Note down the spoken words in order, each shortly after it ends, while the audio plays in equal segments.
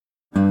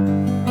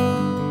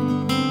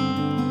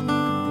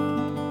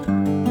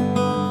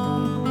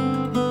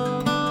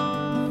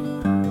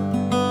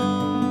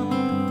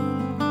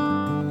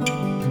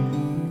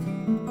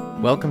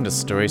Welcome to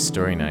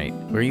Story Night,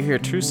 where you hear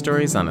true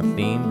stories on a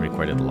theme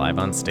recorded live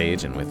on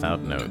stage and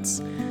without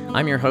notes.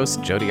 I'm your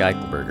host, Jody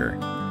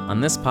Eichelberger.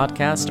 On this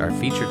podcast, our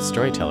featured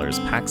storytellers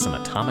pack some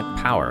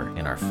atomic power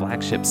in our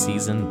flagship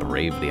season,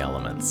 Brave the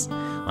Elements.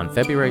 On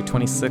February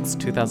 26,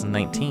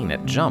 2019,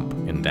 at Jump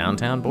in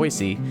downtown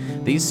Boise,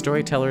 these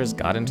storytellers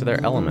got into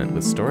their element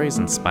with stories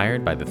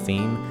inspired by the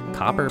theme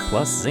Copper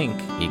plus Zinc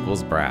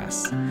equals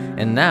Brass.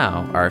 And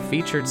now, our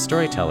featured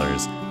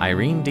storytellers,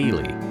 Irene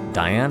Deely,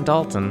 Diane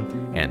Dalton,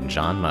 and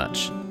John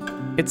Much.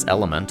 It's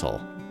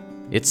elemental.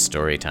 It's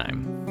story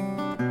time.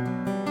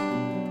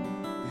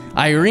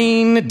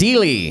 Irene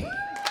Deely.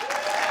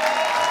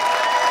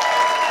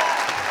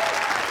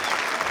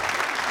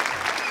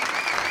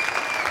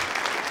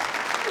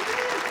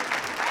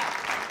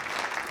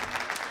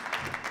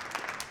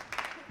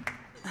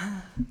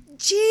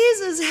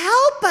 Jesus,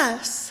 help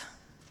us!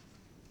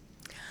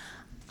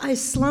 I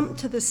slumped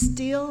to the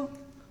steel,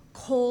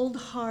 cold,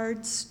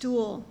 hard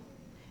stool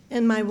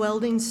in my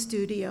welding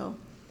studio,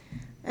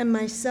 and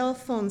my cell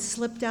phone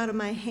slipped out of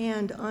my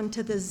hand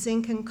onto the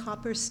zinc and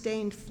copper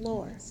stained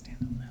floor.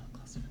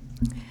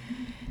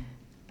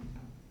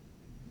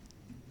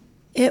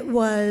 It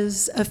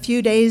was a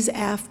few days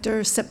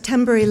after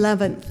September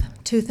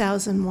 11th,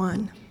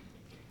 2001,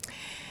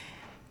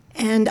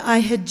 and I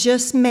had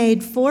just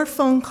made 4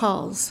 phone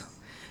calls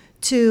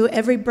to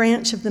every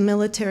branch of the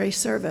military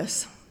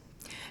service.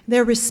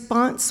 Their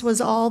response was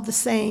all the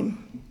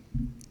same.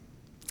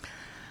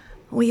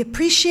 We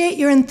appreciate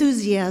your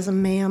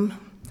enthusiasm, ma'am,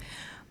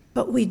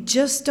 but we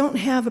just don't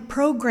have a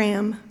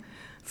program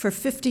for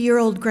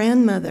 50-year-old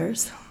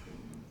grandmothers.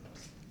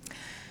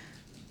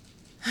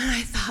 And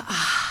I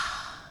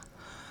thought,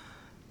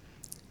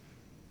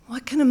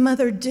 what can a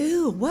mother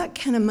do? What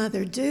can a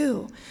mother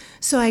do?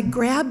 So I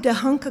grabbed a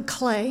hunk of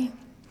clay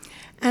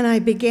and I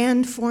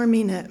began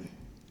forming it.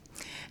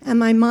 And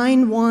my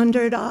mind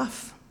wandered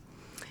off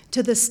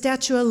to the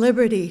Statue of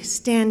Liberty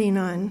standing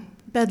on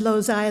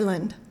Bedloes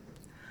Island.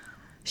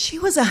 She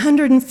was a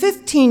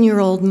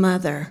 115-year-old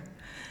mother.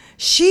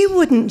 She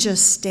wouldn't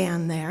just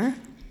stand there.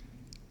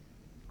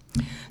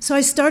 So I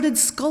started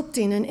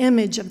sculpting an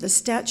image of the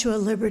Statue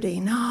of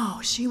Liberty. No,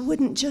 she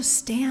wouldn't just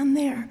stand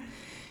there.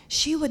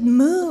 She would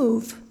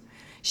move.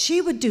 She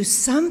would do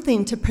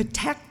something to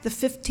protect the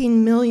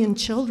 15 million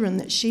children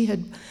that she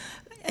had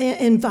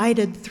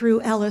invited through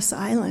Ellis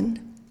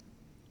Island.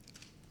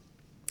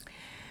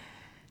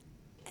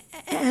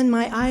 And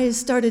my eyes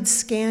started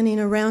scanning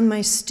around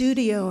my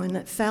studio, and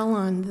it fell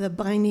on the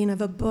binding of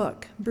a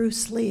book,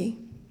 Bruce Lee.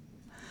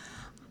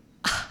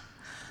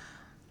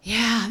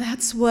 Yeah,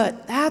 that's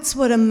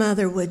what a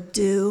mother would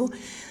do.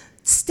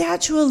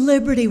 Statue of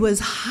Liberty was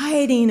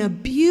hiding a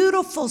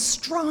beautiful,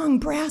 strong,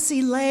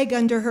 brassy leg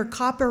under her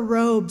copper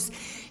robes.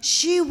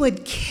 She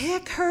would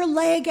kick her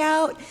leg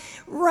out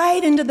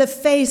right into the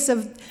face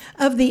of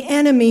the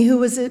enemy who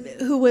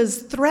was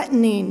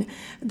threatening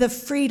the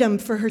freedom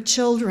for her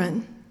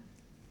children.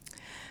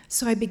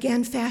 So I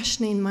began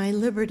fashioning my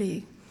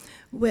liberty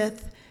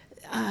with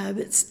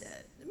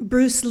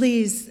Bruce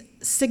Lee's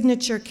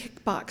signature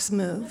kickbox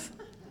move.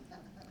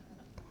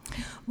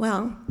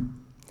 Well,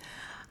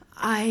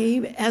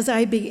 as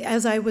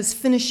I was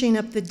finishing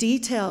up the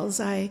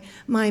details,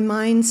 my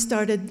mind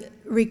started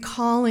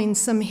recalling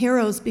some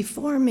heroes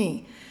before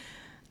me,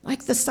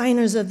 like the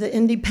signers of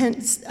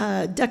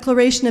the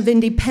Declaration of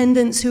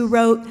Independence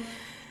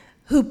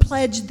who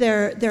pledged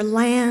their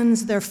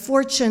lands, their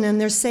fortune, and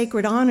their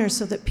sacred honor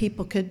so that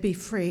people could be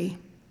free.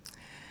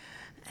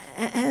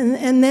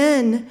 And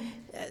then,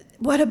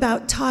 what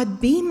about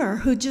Todd Beamer,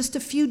 who just a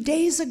few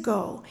days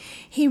ago,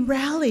 he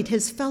rallied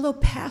his fellow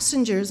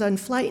passengers on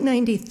Flight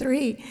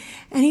 93,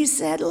 and he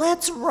said,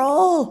 "Let's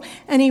roll,"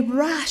 and he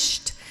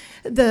rushed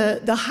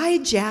the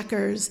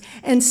hijackers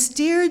and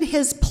steered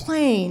his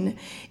plane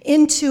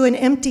into an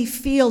empty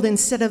field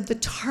instead of the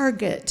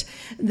target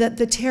that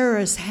the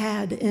terrorists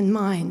had in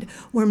mind,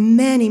 where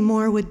many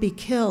more would be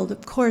killed.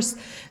 Of course,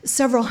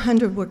 several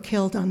hundred were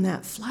killed on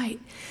that flight,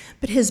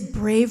 but his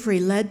bravery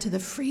led to the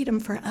freedom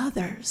for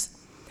others.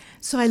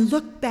 So I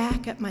looked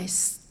back at my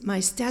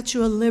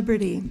Statue of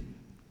Liberty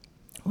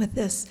with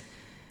this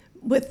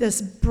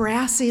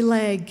brassy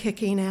leg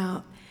kicking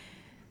out,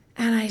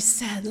 and I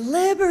said,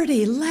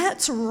 "Liberty,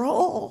 let's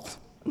roll."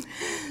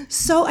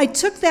 So I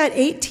took that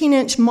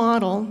 18-inch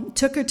model,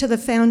 took her to the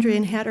foundry,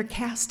 and had her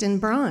cast in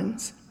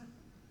bronze.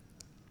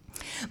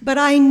 But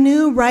I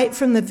knew right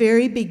from the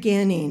very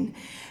beginning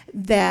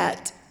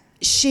that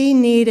she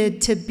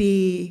needed to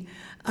be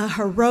a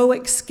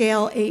heroic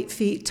scale 8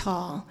 feet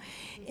tall.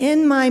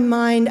 In my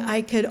mind,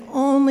 I could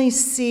only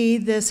see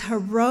this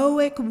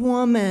heroic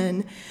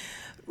woman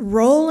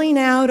rolling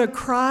out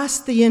across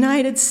the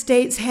United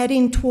States,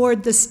 heading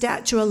toward the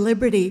Statue of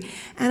Liberty,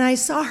 and I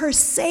saw her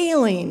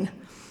sailing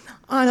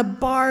on a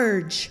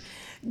barge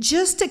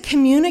just to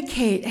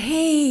communicate,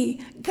 hey,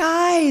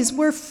 guys,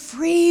 we're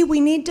free.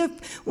 We need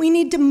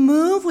to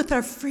move with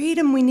our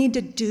freedom. We need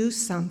to do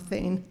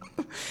something.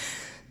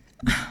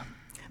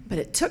 But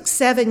it took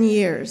 7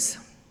 years.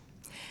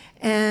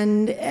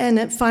 And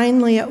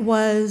it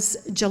was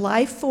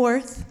July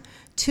 4th,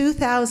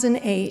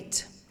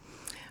 2008,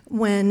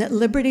 when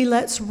Liberty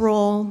Let's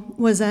Roll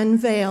was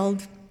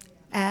unveiled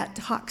at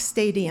Hawk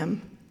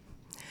Stadium.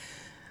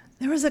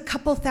 There was a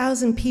couple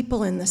thousand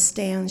people in the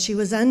stands. She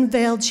was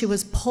unveiled. She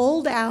was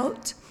pulled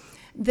out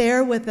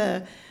there with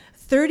a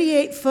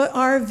 38-foot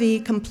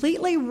RV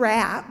completely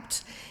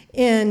wrapped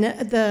in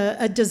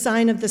a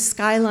design of the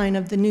skyline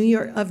of New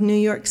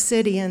York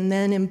City, and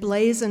then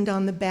emblazoned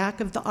on the back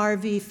of the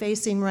RV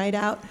facing right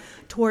out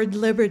toward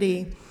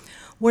Liberty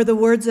were the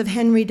words of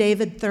Henry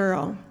David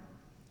Thoreau,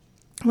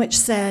 which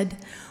said,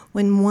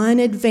 "When one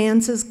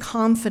advances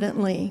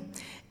confidently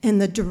in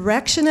the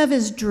direction of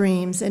his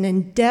dreams and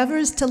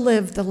endeavors to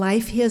live the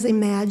life he has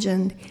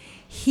imagined,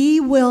 he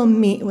will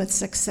meet with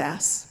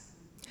success."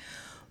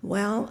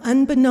 Well,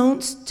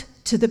 unbeknownst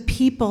to the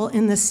people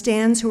in the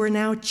stands who were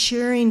now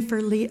cheering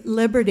for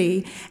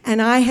Liberty,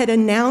 and I had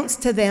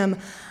announced to them,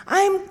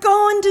 "I'm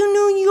going to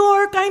New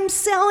York, I'm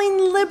selling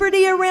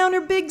Liberty around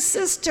her big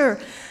sister."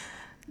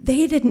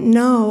 They didn't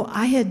know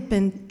I had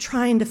been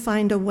trying to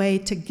find a way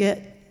to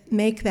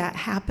make that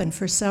happen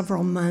for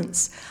several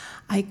months.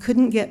 I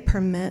couldn't get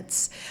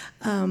permits.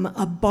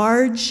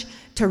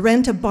 To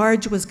rent a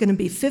barge was going to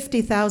be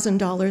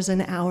 $50,000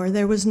 an hour.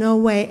 There was no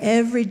way.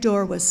 Every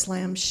door was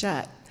slammed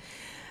shut.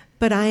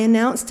 But I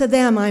announced to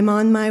them I'm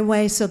on my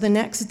way, so the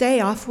next day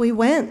off we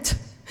went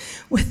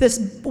with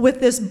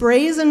this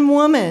brazen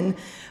woman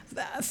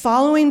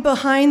following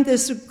behind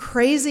this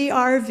crazy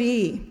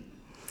RV.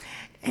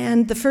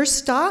 And the first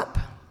stop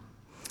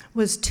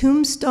was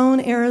Tombstone,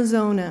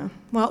 Arizona.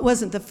 Well, it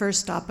wasn't the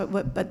first stop,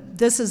 but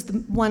this is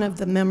one of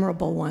the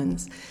memorable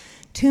ones.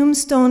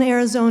 Tombstone,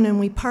 Arizona, and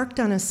we parked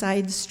on a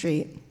side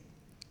street.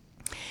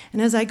 And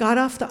as I got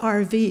off the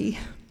RV,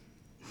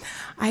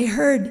 I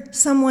heard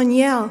someone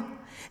yell,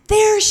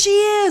 "There she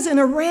is!" And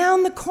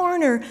around the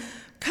corner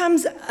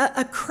comes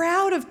a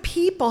crowd of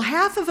people.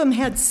 Half of them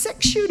had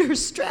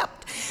six-shooters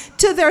strapped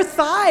to their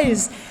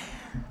thighs.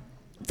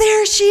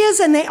 "There she is!"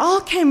 And they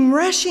all came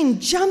rushing,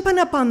 jumping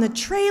up on the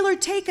trailer,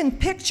 taking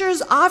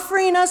pictures,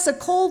 offering us a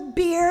cold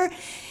beer.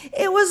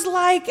 It was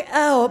like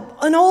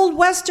an old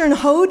Western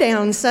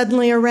hoedown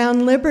suddenly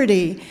around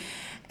Liberty.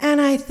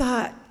 And I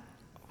thought,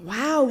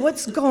 wow,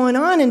 what's going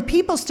on? And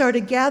people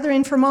started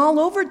gathering from all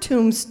over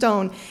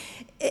Tombstone.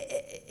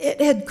 It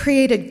had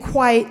created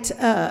quite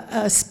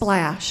a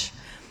splash.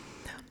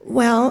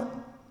 Well,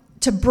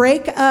 to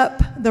break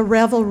up the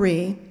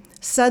revelry,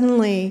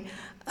 suddenly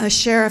a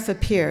sheriff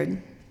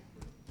appeared,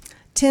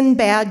 tin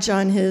badge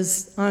on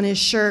his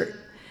shirt,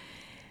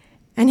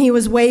 and he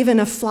was waving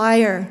a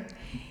flyer.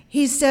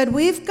 He said,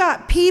 "We've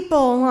got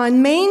people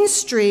on Main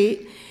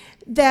Street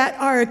that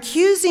are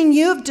accusing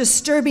you of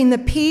disturbing the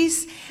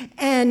peace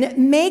and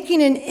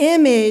making an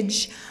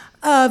image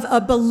of a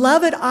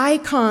beloved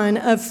icon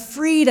of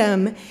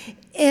freedom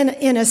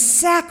in a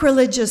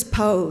sacrilegious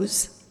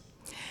pose."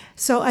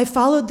 So I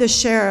followed the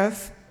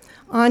sheriff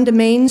onto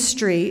Main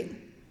Street,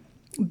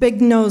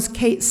 Big Nose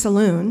Kate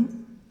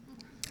Saloon,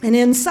 and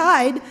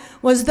inside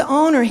was the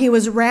owner. He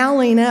was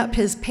rallying up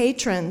his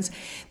patrons.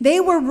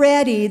 They were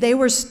ready. They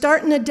were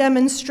starting a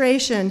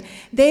demonstration.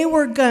 They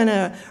were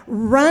gonna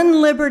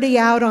run Liberty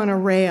out on a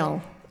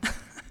rail.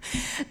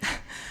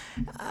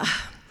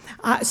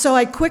 So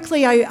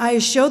I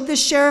showed the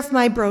sheriff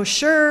my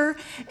brochure,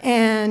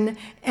 and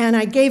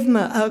I gave him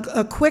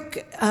a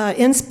quick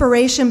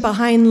inspiration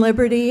behind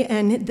Liberty,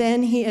 and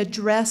then he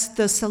addressed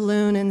the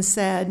saloon and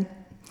said,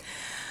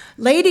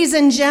 "Ladies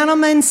and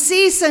gentlemen,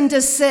 cease and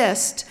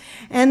desist."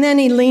 And then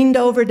he leaned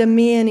over to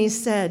me and he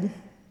said,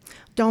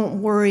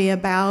 "Don't worry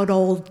about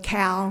old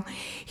Cal.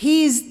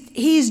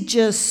 He's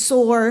just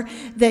sore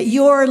that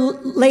your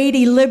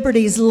Lady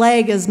Liberty's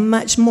leg is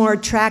much more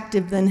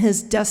attractive than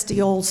his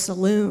dusty old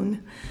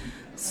saloon."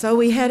 So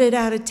we headed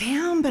out of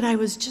town, but I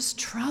was just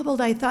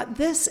troubled. I thought,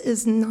 this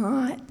is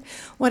not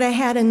what I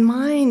had in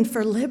mind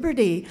for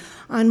Liberty.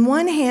 On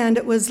one hand,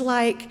 it was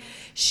like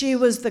she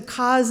was the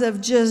cause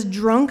of just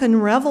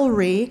drunken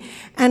revelry,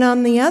 and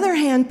on the other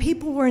hand,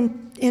 people were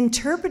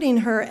interpreting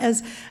her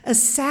as a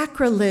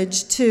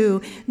sacrilege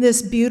to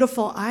this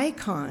beautiful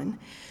icon.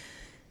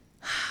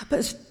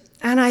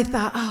 And I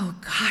thought, oh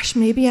gosh,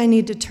 maybe I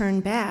need to turn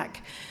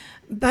back.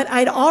 But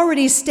I'd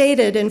already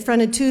stated in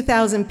front of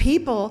 2,000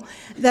 people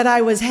that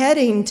I was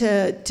heading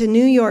to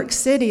New York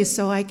City,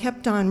 so I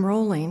kept on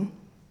rolling.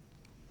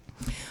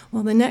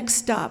 Well, the next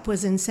stop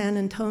was in San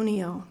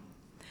Antonio.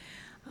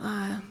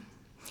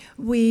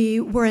 We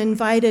were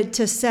invited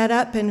to set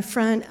up in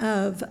front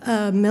of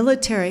a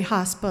military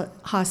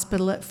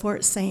hospital at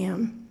Fort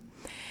Sam.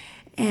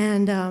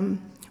 And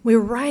we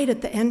were right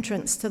at the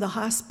entrance to the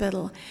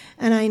hospital,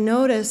 and I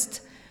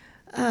noticed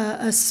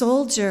a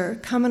soldier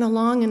coming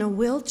along in a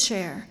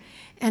wheelchair,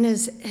 and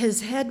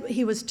his head,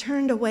 he was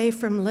turned away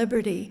from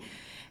Liberty.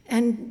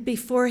 And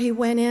before he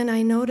went in,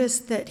 I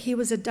noticed that he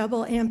was a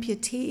double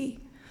amputee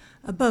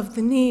above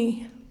the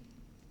knee.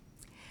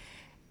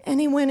 And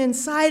he went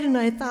inside, and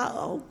I thought,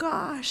 oh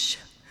gosh,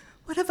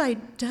 what have I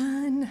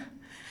done?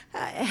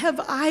 Have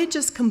I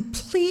just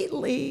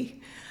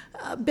completely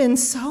been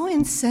so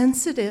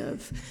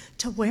insensitive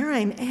to where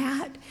I'm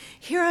at.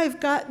 Here I've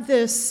got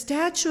this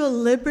Statue of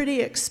Liberty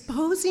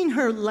exposing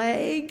her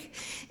leg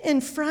in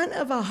front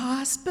of a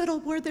hospital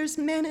where there's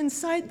men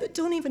inside that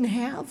don't even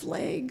have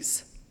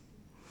legs.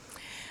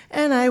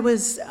 And I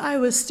was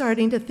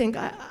starting to think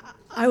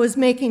I was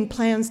making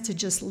plans to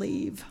just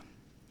leave.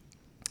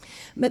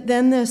 But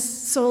then this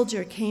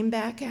soldier came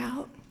back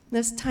out.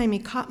 This time he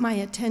caught my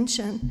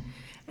attention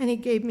and he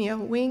gave me a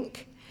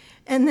wink.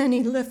 And then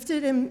he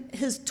lifted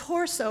his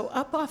torso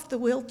up off the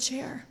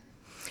wheelchair.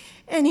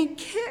 And he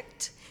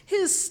kicked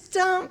his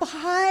stump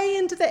high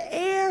into the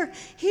air.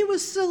 He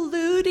was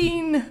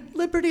saluting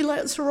Liberty,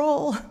 let's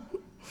roll.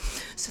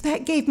 So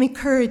that gave me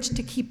courage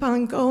to keep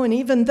on going,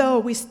 even though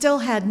we still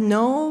had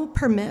no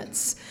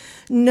permits,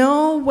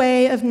 no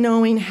way of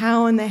knowing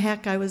how in the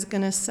heck I was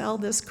going to sell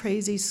this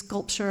crazy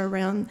sculpture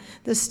around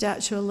the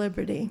Statue of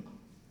Liberty.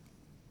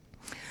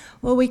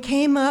 Well, we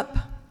came up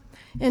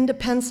into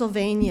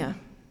Pennsylvania,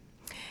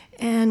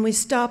 and we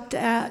stopped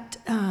at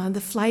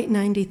the Flight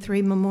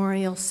 93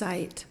 memorial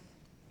site.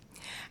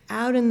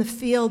 Out in the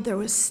field, there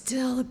was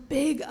still a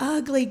big,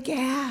 ugly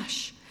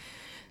gash.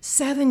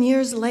 7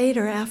 years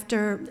later,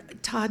 after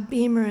Todd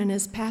Beamer and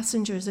his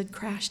passengers had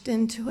crashed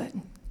into it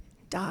and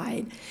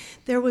died,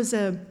 there was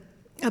a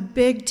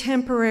big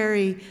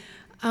temporary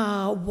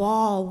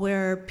wall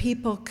where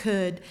people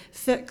could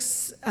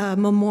fix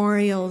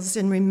memorials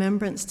in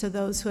remembrance to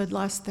those who had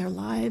lost their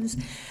lives.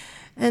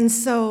 And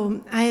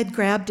so I had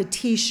grabbed a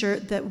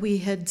T-shirt that we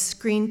had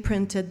screen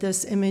printed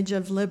this image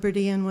of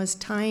Liberty and was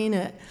tying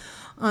it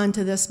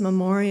onto this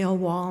memorial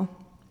wall.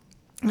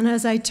 And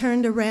as I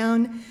turned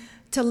around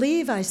to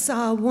leave, I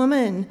saw a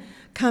woman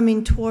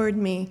coming toward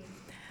me.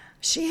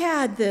 She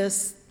had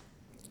this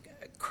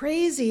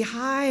crazy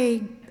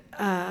high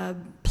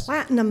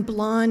platinum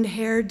blonde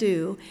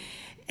hairdo,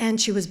 and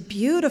she was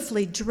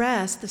beautifully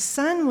dressed. The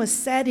sun was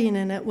setting,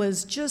 and it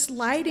was just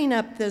lighting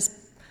up this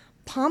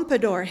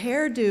pompadour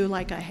hairdo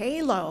like a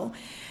halo.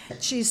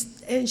 She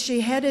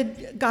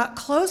got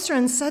closer,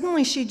 and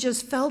suddenly she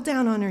just fell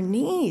down on her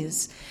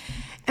knees.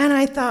 And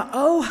I thought,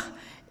 oh,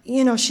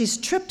 she's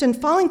tripped and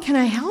fallen. Can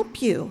I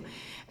help you?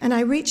 And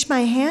I reached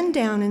my hand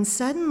down, and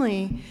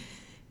suddenly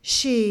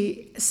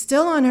she,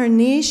 still on her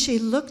knees, she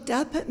looked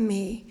up at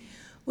me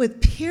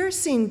with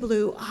piercing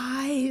blue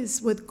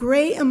eyes, with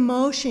great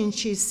emotion.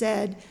 She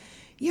said,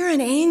 "You're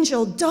an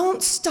angel.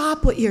 Don't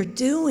stop what you're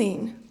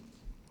doing."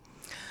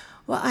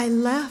 Well, I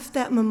left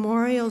that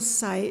memorial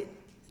site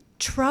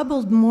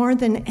troubled more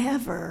than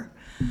ever.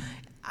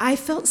 I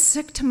felt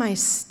sick to my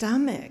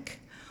stomach.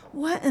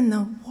 What in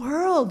the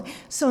world?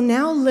 So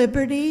now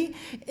Liberty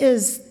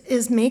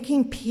is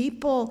making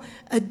people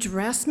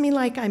address me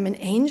like I'm an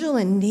angel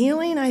and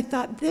kneeling. I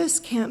thought,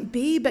 this can't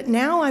be. But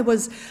now I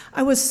was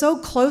so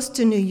close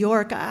to New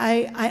York,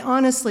 I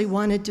honestly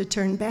wanted to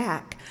turn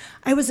back.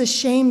 I was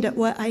ashamed at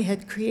what I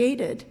had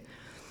created,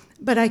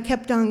 but I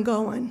kept on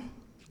going.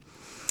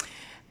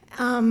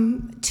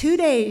 2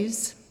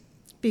 days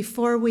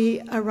before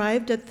we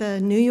arrived at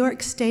the New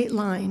York state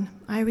line,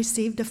 I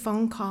received a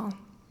phone call.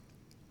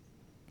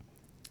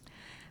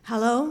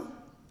 "Hello,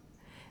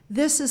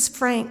 this is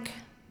Frank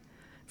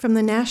from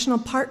the National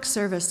Park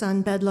Service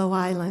on Bedloe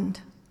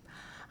Island.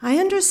 I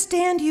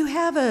understand you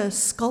have a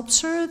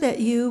sculpture that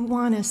you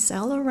want to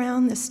sell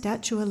around the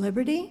Statue of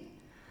Liberty.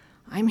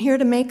 I'm here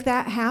to make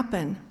that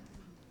happen."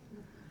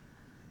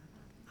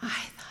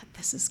 I thought,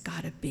 this has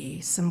got to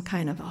be some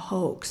kind of a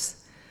hoax,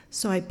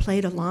 so I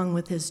played along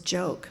with his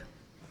joke.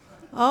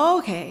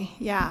 "Okay,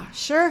 yeah,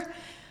 sure.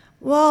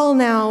 Well,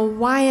 now,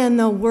 why in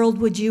the world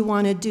would you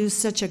want to do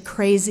such a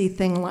crazy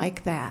thing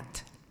like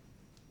that?"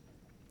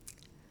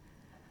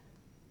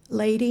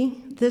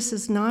 "Lady, this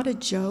is not a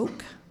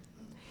joke.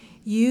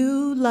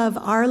 You love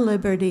our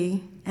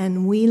liberty,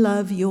 and we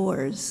love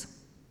yours."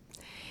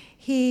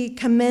 He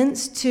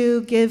commenced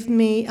to give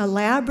me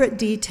elaborate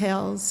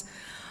details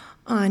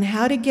on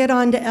how to get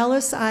onto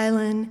Ellis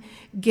Island,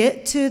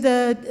 get to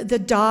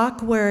the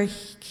dock where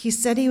he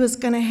said he was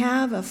going to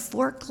have a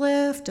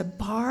forklift, a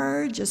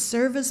barge, a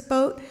service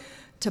boat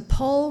to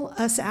pull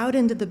us out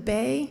into the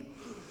bay,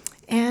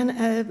 and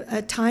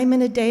a time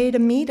and a day to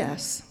meet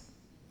us.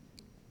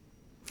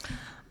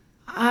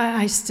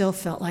 I still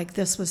felt like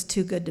this was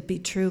too good to be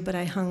true, but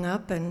I hung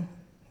up and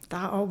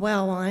thought, oh,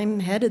 well,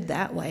 I'm headed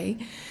that way.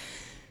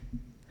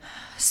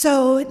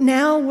 So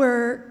now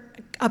we're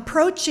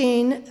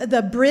approaching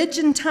the bridge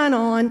and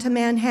tunnel onto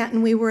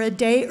Manhattan. We were a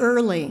day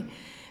early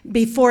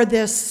before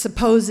this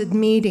supposed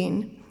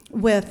meeting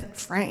with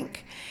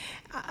Frank.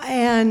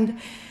 And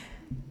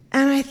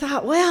I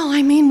thought, well,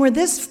 I mean, we're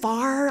this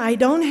far. I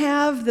don't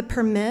have the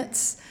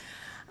permits.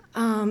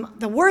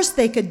 The worst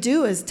they could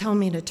do is tell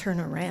me to turn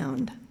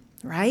around,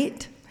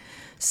 right?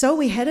 So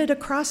we headed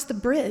across the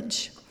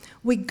bridge.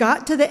 We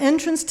got to the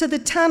entrance to the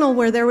tunnel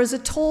where there was a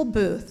toll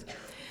booth.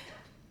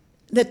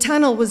 The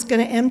tunnel was going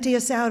to empty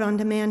us out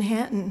onto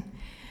Manhattan.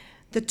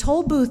 The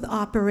toll booth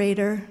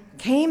operator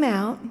came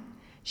out.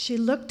 She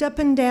looked up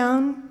and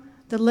down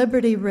the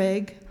Liberty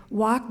rig,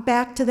 walked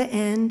back to the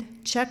end,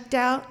 checked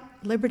out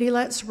Liberty,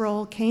 let's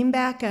roll, came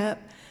back up.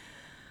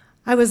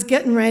 I was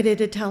getting ready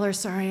to tell her,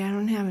 sorry, I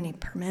don't have any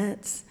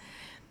permits.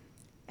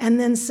 And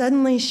then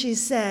suddenly she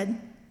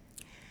said,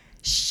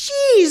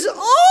 she's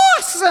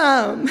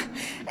awesome,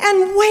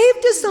 and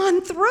waved us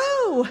on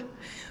through.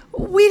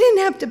 We didn't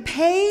have to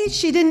pay.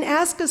 She didn't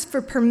ask us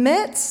for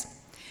permits.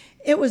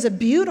 It was a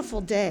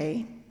beautiful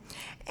day,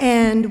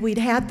 and we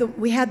had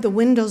the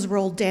windows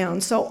rolled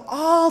down. So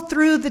all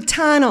through the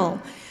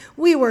tunnel,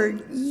 we were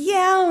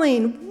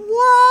yelling,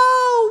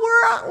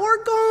 whoa,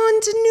 we're going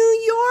to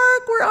New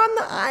York. We're on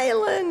the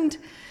island.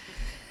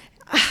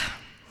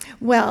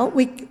 Well,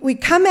 we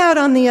come out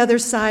on the other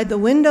side, the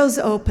window's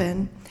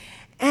open,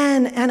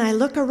 and I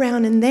look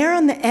around, and there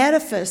on the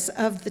edifice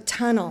of the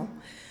tunnel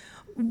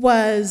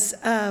was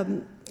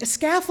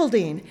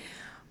scaffolding.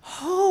 A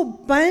whole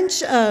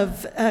bunch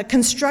of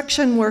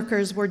construction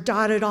workers were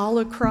dotted all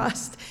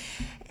across.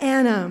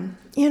 And,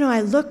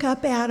 I look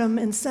up at them,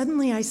 and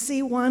suddenly I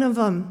see one of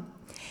them.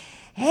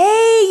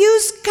 Hey, you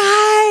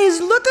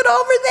guys, look it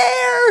over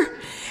there.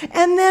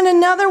 And then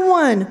another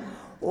one.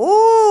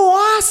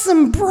 Oh,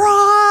 awesome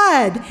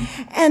broad.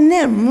 And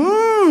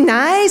then,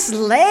 nice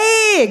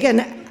leg.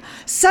 And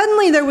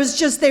suddenly they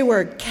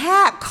were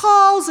cat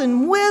calls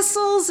and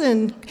whistles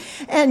and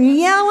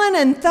yelling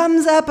and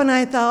thumbs up. And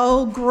I thought,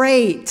 oh,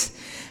 great.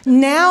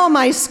 Now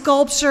my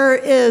sculpture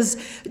is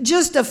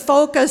just a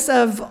focus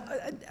of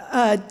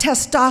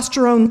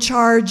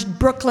testosterone-charged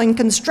Brooklyn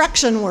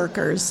construction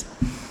workers.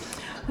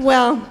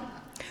 Well,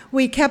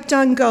 we kept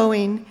on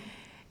going.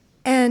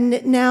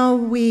 And now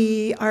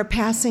we are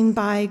passing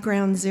by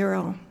Ground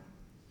Zero.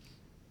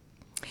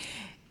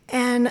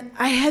 And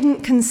I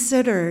hadn't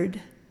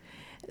considered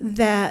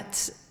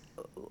that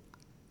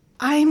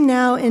I'm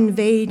now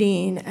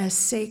invading a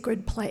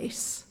sacred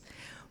place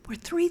where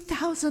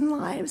 3,000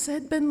 lives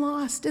had been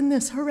lost in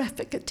this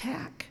horrific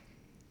attack.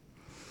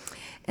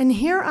 And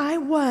here I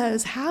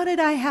was, how did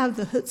I have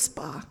the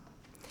chutzpah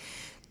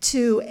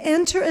to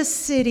enter a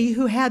city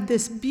who had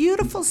this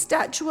beautiful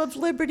Statue of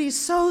Liberty,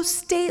 so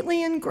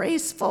stately and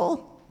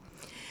graceful.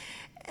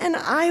 And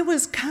I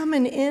was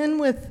coming in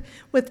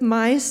with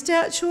my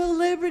Statue of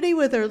Liberty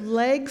with her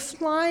leg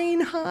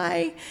flying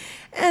high.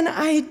 And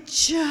I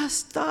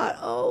just thought,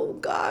 oh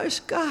gosh,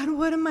 God,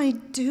 what am I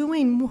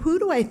doing? Who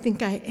do I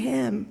think I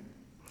am?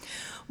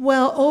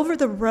 Well, over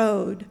the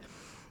road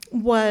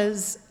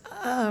was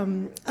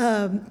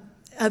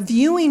a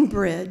viewing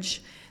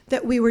bridge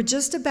that we were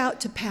just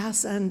about to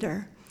pass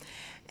under.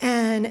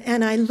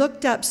 And I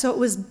looked up, so it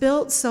was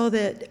built so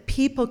that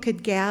people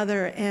could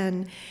gather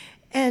and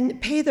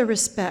pay their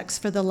respects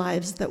for the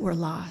lives that were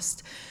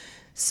lost.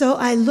 So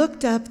I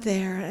looked up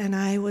there, and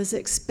I was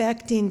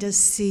expecting to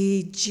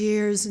see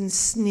jeers and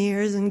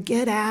sneers and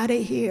get out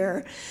of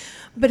here.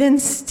 But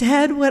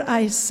instead, what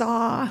I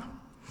saw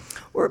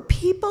were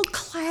people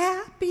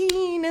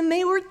clapping, and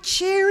they were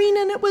cheering,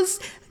 and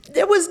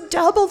there was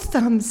double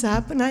thumbs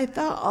up, and I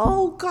thought,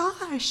 oh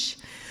gosh,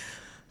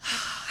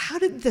 how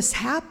did this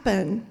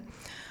happen?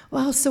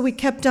 Well, so we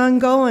kept on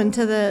going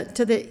to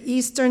the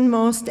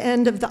easternmost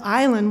end of the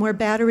island where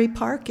Battery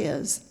Park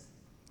is.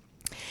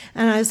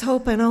 And I was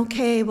hoping,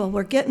 okay, well,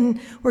 we're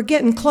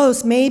getting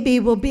close. Maybe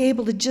we'll be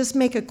able to just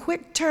make a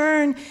quick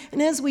turn,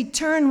 and as we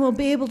turn, we'll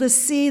be able to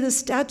see the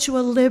Statue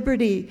of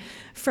Liberty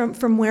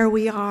from where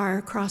we are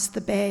across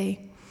the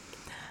bay.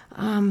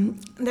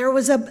 There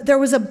was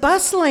a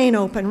bus lane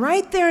open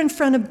right there in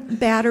front of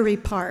Battery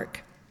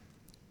Park.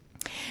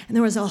 And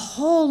there was a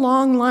whole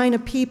long line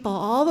of people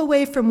all the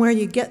way from where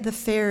you get the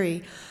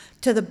ferry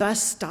to the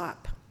bus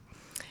stop.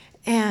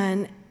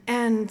 And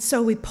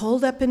so we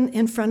pulled up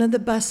in front of the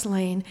bus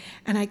lane,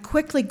 and I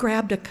quickly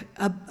grabbed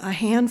a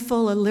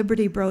handful of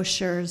Liberty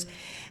brochures,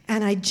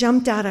 and I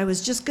jumped out. I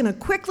was just going to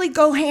quickly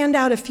go hand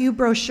out a few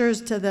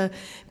brochures to the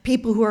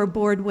people who are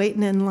bored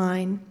waiting in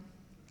line.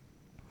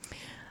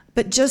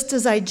 But just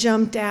as I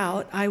jumped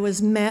out, I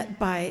was met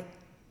by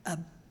a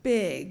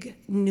big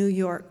New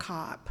York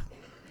cop.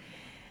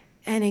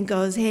 And he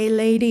goes, "Hey,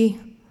 lady,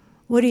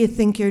 what do you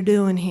think you're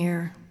doing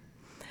here?"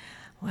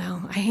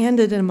 Well, I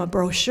handed him a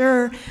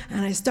brochure,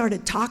 and I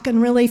started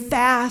talking really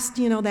fast,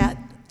 that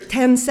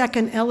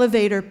 10-second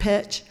elevator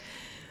pitch.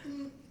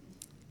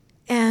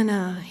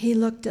 And he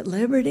looked at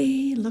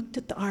Liberty, looked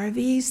at the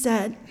RV,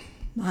 said,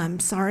 "I'm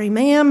sorry,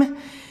 ma'am,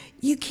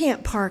 you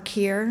can't park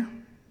here.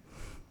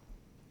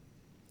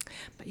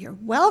 But you're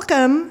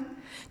welcome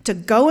to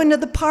go into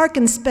the park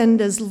and spend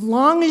as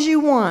long as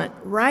you want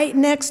right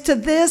next to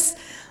this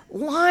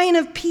line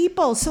of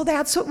people." So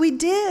that's what we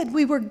did.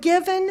 We were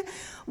given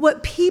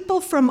what people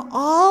from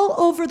all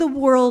over the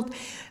world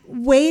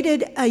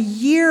waited a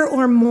year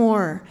or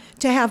more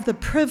to have the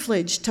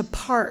privilege to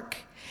park,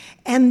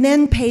 and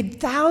then paid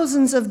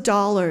thousands of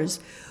dollars.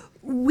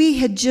 We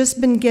had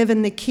just been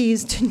given the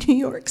keys to New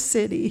York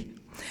City.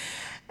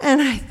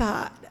 And I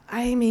thought,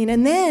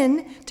 and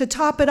then to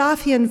top it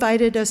off, he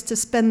invited us to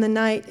spend the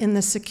night in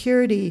the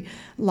security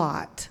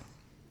lot.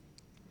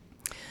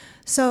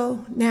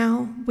 So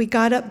now we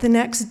got up the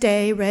next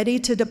day ready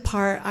to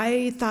depart.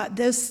 I thought,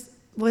 this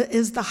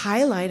is the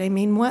highlight. I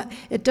mean,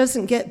 it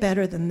doesn't get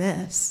better than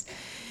this.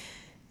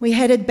 We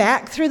headed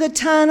back through the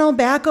tunnel,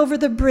 back over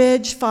the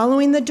bridge,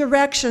 following the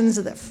directions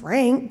that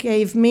Frank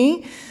gave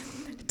me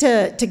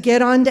to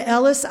get onto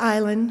Ellis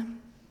Island.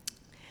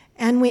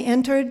 And we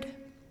entered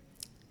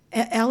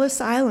Ellis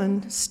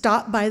Island,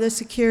 stopped by the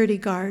security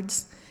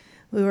guards.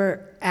 We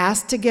were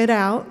asked to get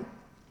out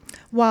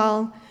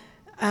while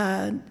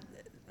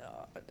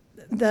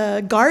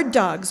the guard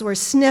dogs were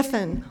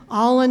sniffing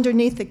all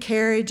underneath the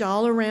carriage,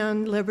 all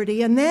around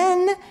Liberty. And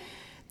then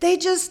they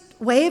just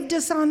waved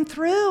us on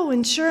through.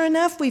 And sure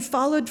enough, we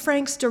followed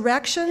Frank's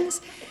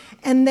directions.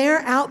 And there,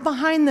 out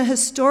behind the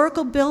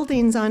historical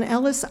buildings on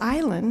Ellis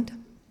Island,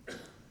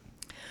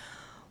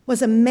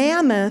 was a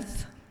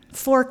mammoth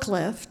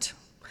forklift,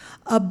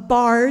 a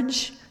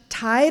barge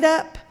tied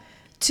up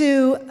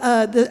to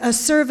a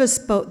service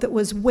boat that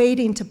was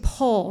waiting to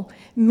pull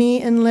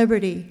me and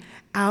Liberty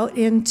out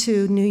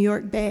into New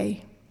York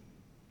Bay.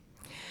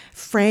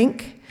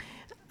 Frank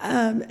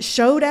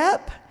showed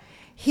up.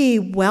 He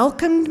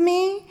welcomed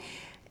me,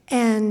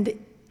 and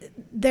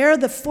there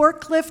the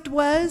forklift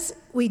was.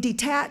 We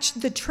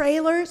detached the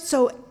trailer,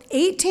 so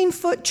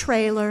 18-foot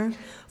trailer,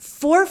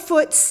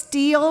 4-foot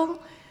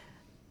steel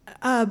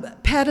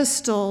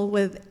pedestal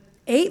with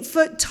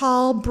 8-foot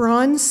tall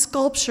bronze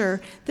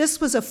sculpture. This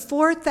was a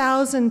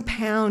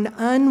 4,000-pound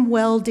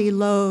unwieldy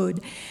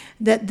load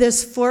that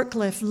this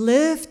forklift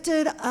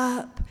lifted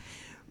up,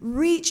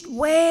 reached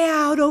way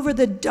out over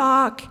the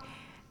dock,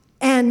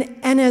 and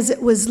as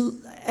it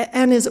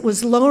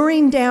was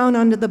lowering down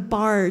onto the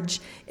barge,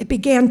 it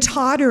began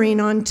tottering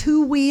on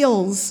 2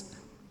 wheels,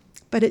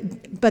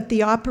 but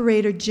the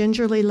operator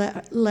gingerly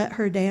let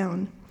her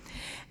down.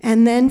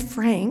 And then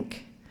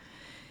Frank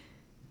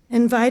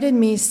invited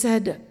me,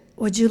 said,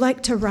 "Would you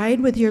like to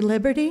ride with your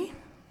Liberty?"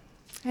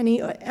 And he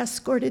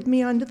escorted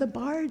me onto the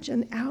barge,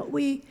 and out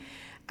we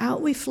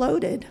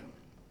floated.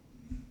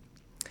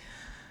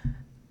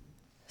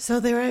 So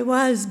there I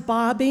was,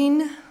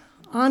 bobbing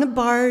on a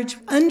barge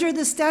under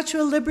the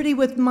Statue of Liberty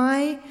with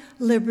my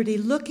Liberty,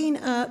 looking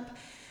up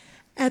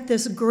at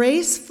this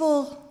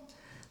graceful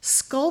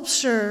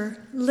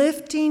sculpture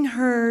lifting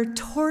her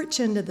torch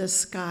into the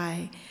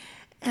sky.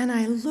 And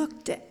I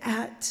looked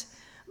at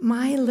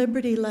my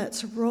Liberty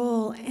Let's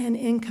Roll, and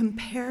in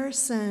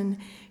comparison,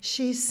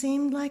 she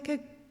seemed like a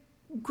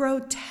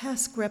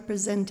grotesque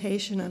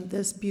representation of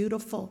this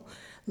beautiful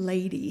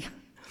lady.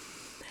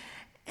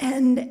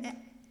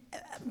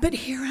 But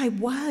here I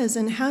was,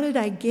 and how did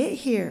I get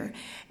here?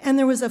 And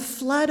there was a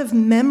flood of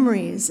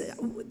memories.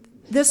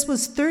 This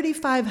was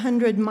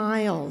 3,500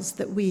 miles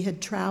that we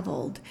had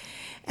traveled,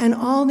 and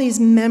all these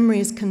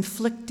memories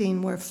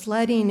conflicting were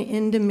flooding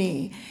into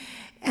me.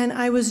 And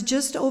I was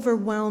just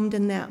overwhelmed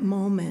in that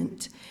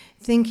moment,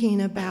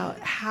 thinking about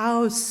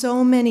how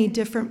so many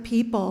different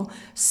people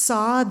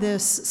saw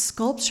this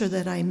sculpture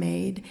that I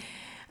made.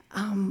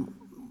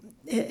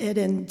 It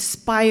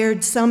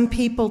inspired some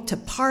people to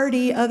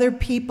party, other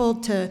people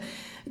to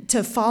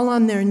fall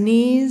on their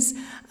knees,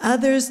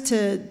 others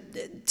to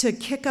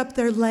kick up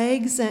their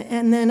legs,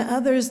 and then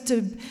others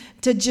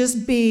to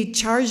just be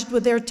charged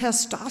with their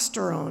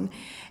testosterone.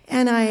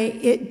 And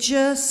it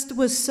just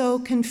was so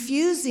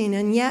confusing,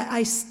 and yet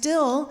I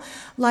still,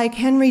 like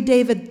Henry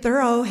David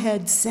Thoreau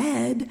had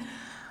said,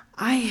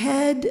 I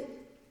had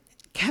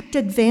kept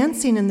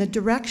advancing in the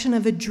direction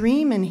of a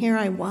dream, and here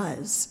I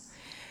was.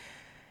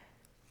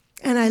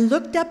 And I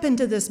looked up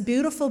into this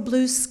beautiful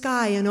blue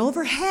sky, and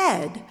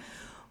overhead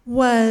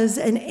was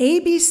an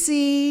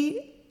ABC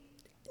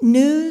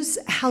News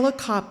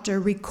helicopter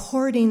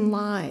recording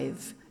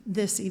live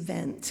this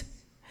event.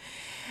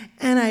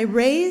 And I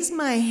raised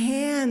my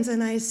hands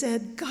and I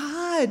said,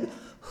 "God,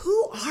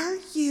 who are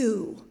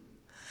you?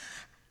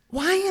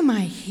 Why am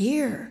I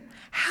here?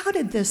 How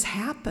did this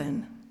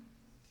happen?"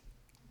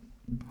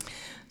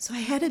 So I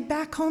headed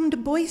back home to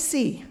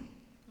Boise.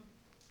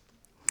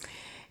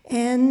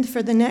 And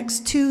for the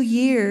next 2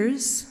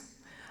 years,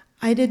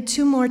 I did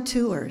 2 more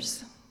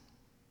tours.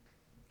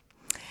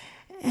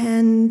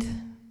 And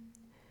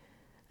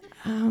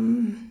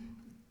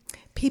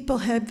people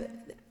had,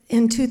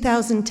 in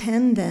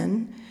 2010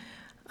 then,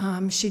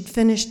 she'd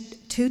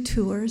finished 2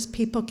 tours.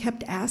 People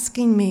kept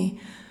asking me,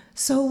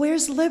 "So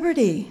where's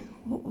Liberty?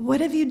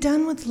 What have you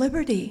done with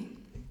Liberty?"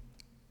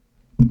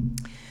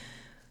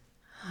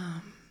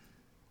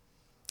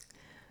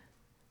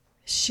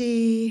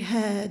 She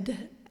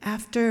had,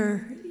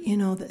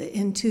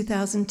 in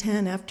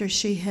 2010, after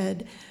she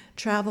had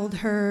traveled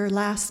her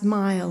last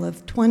mile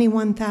of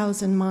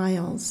 21,000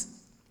 miles,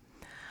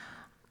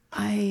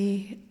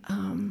 I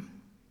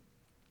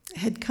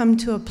had come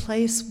to a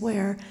place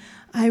where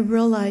I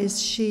realized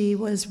she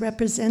was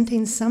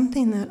representing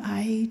something that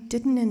I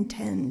didn't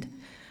intend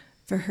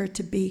for her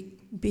to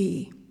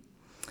be.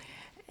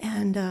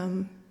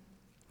 And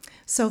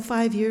so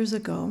 5 years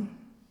ago,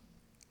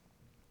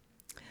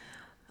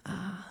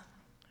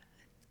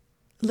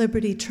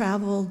 Liberty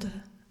traveled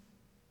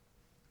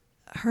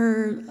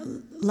her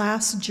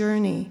last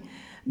journey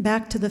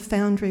back to the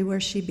foundry where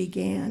she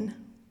began.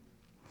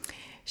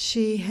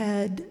 She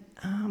had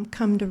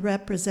come to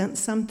represent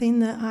something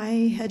that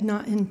I had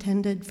not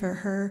intended for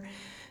her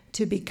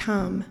to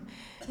become.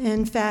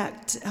 In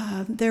fact,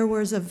 there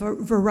was a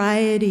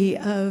variety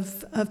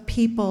of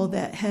people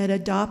that had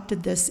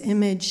adopted this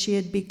image. She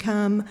had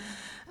become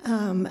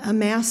a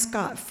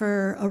mascot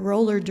for a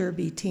roller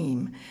derby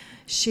team.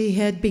 She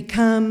had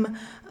become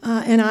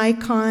an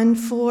icon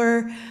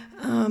for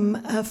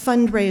a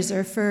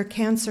fundraiser for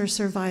cancer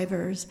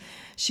survivors.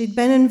 She'd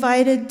been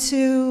invited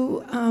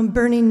to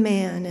Burning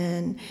Man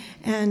and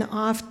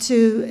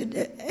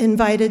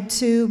invited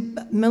to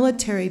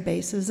military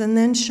bases and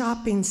then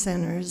shopping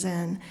centers.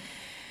 And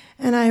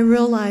I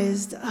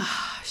realized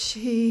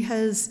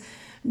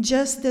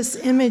this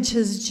image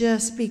has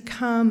just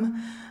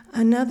become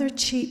another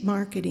cheap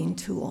marketing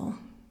tool.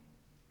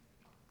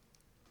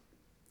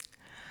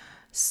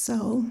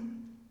 So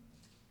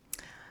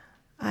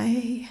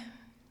I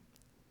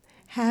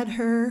had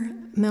her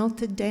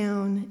melted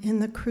down in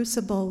the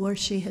crucible where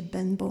she had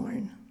been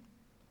born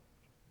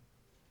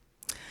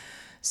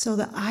so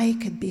that I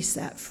could be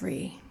set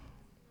free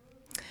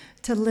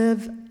to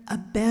live a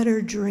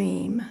better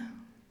dream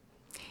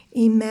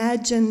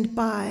imagined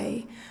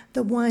by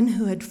the one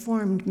who had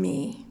formed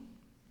me.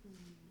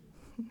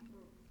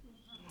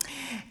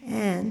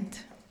 And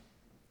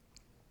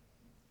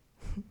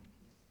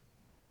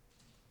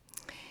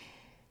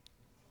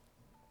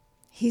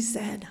he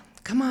said,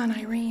 "Come on,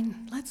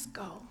 Irene, let's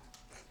go."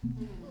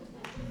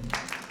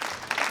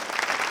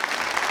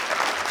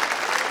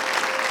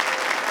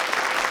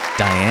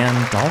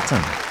 Diane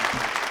Dalton.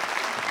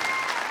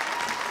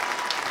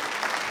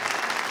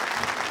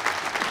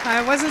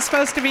 I wasn't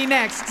supposed to be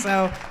next,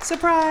 so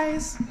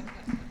surprise.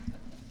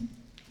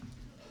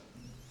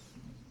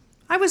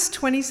 I was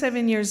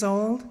 27 years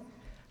old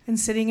and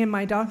sitting in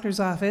my doctor's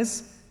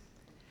office.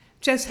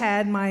 Just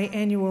had my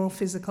annual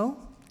physical.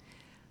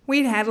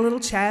 We'd had a little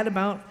chat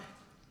about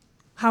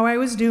how I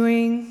was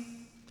doing,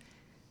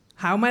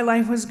 how my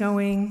life was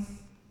going,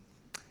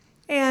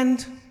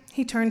 and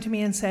he turned to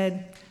me and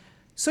said,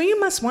 "So you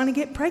must want to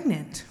get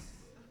pregnant."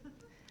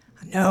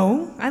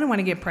 No, I don't want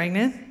to get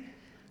pregnant.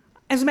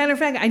 As a matter of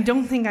fact, I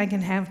don't think I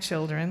can have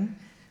children,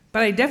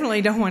 but I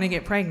definitely don't want to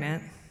get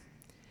pregnant.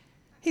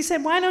 He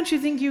said, "Why don't you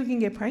think you can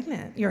get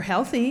pregnant? You're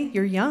healthy,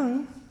 you're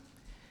young."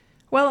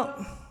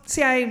 Well,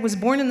 see, I was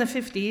born in the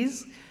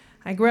 50s.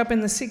 I grew up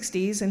in the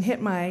 60s and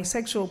hit my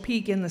sexual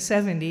peak in the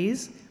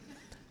 70s.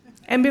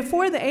 And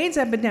before the AIDS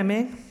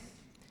epidemic,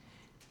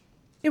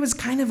 it was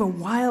kind of a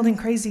wild and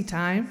crazy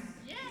time.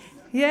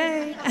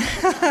 Yay!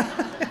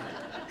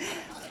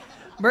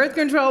 Birth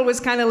control was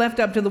kind of left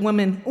up to the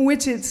woman,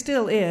 which it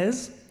still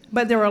is,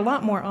 but there were a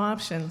lot more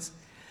options.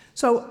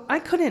 So I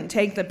couldn't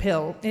take the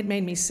pill. It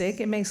made me sick.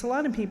 It makes a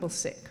lot of people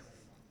sick.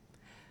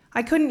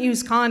 I couldn't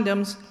use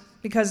condoms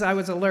because I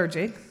was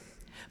allergic.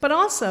 But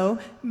also,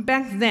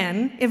 back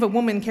then, if a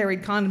woman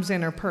carried condoms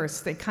in her purse,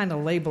 they kind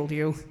of labeled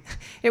you.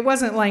 It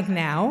wasn't like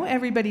now.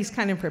 Everybody's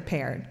kind of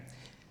prepared.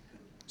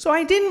 So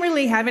I didn't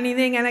really have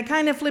anything, and I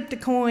kind of flipped a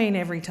coin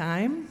every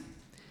time.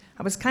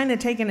 I was kind of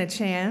taking a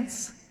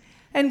chance.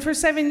 And for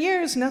 7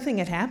 years, nothing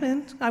had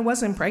happened. I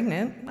wasn't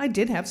pregnant. I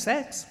did have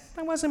sex.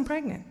 I wasn't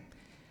pregnant.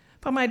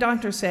 But my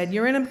doctor said,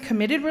 "You're in a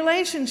committed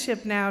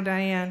relationship now,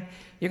 Diane.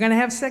 You're going to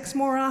have sex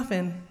more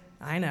often."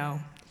 I know.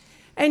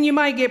 And you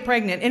might get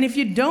pregnant. And if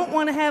you don't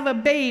want to have a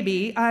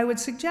baby, I would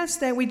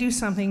suggest that we do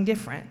something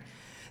different.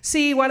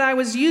 See, what I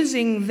was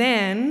using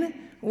then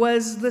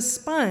was the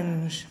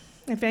sponge.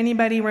 If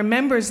anybody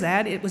remembers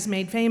that, it was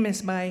made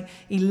famous by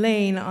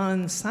Elaine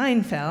on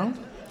Seinfeld.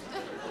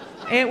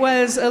 It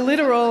was a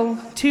literal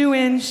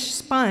 2-inch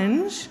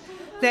sponge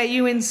that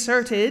you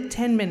inserted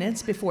 10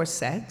 minutes before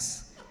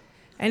sex,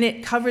 and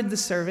it covered the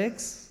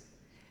cervix.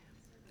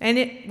 And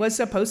it was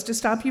supposed to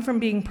stop you from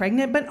being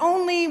pregnant, but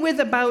only with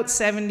about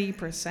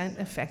 70%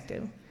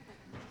 effective.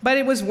 But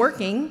it was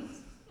working,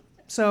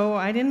 so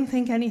I didn't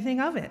think anything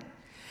of it.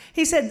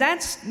 He said,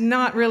 "That's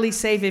not really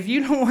safe. If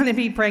you don't want to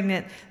be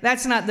pregnant,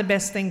 that's not the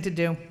best thing to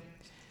do."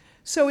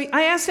 So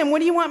I asked him, "What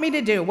do you want me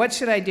to do? What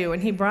should I do?"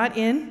 And he brought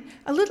in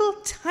a little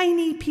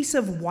tiny piece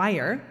of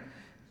wire,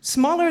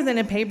 smaller than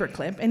a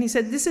paperclip, and he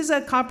said, "This is a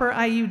copper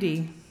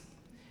IUD.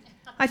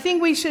 I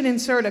think we should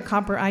insert a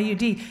copper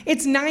IUD.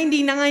 It's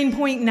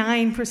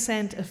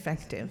 99.9%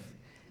 effective."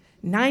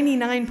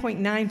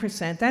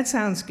 99.9%, that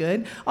sounds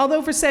good.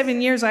 Although for 7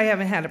 years I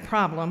haven't had a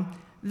problem,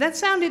 that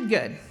sounded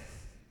good.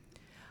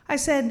 I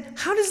said,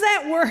 "How does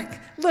that work?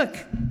 Look,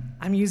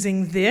 I'm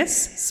using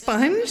this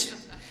sponge,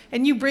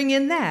 and you bring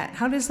in that.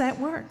 How does that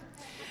work?"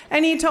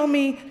 And he told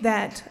me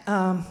that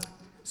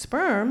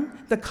sperm,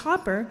 the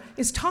copper,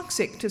 is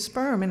toxic to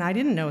sperm, and I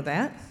didn't know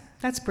that.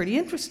 That's pretty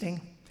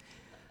interesting.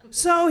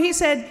 So he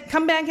said,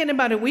 "Come back in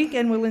about a week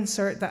and we'll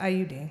insert the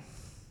IUD."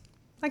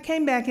 I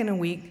came back in a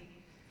week,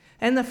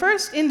 and the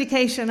first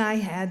indication I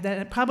had that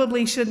I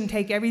probably shouldn't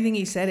take everything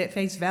he said at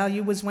face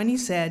value was when he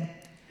said,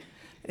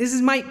 "This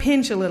might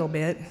pinch a little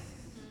bit,"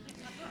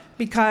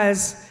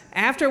 because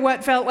after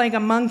what felt like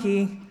a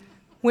monkey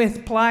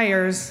with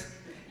pliers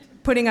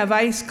putting a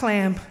vice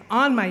clamp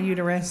on my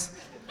uterus,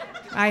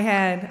 I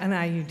had an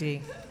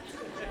IUD.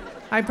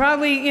 I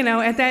probably,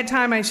 at that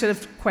time I should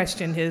have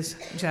questioned his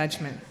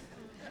judgment.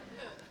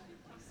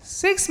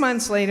 6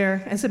 months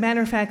later, as a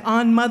matter of fact,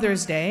 on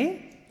Mother's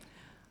Day,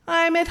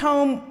 I'm at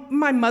home.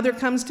 My mother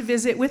comes to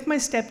visit with my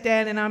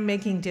stepdad, and I'm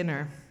making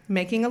dinner,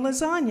 making a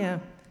lasagna.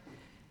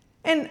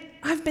 And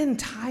I've been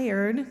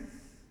tired,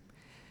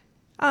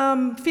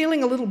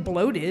 feeling a little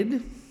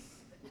bloated,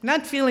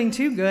 not feeling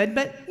too good,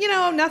 but,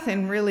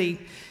 nothing really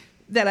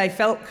that I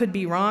felt could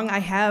be wrong. I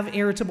have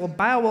irritable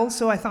bowel,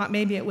 so I thought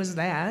maybe it was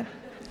that.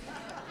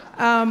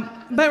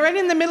 But right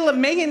in the middle of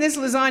making this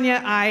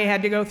lasagna, I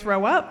had to go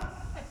throw up.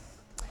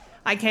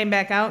 I came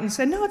back out and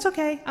said, no, it's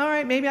okay. All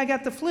right, maybe I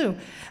got the flu.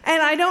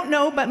 And I don't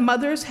know, but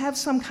mothers have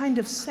some kind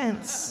of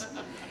sense.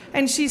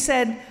 And she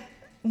said,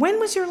 when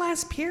was your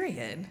last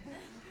period?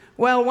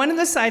 Well, one of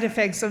the side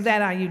effects of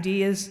that IUD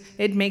is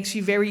it makes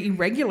you very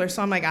irregular.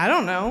 So I'm like, I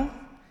don't know.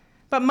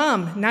 But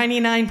Mom,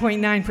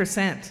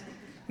 99.9%.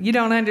 You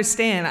don't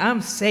understand.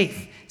 I'm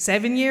safe.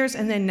 7 years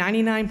and then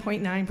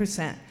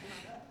 99.9%.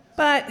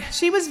 But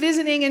she was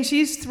visiting, and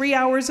she's 3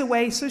 hours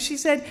away, so she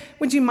said,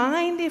 would you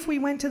mind if we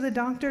went to the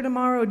doctor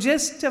tomorrow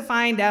just to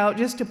find out,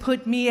 just to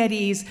put me at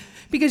ease,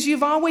 because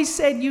you've always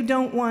said you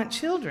don't want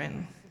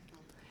children.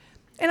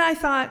 And I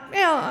thought,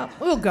 yeah,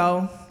 we'll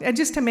go,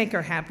 just to make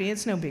her happy.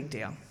 It's no big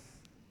deal.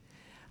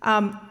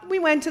 We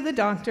went to the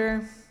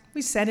doctor.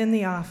 We sat in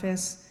the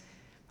office.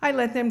 I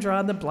let them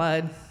draw the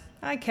blood.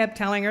 I kept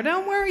telling her,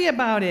 don't worry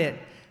about it.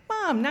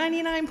 Mom,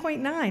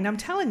 99.9. I'm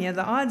telling you,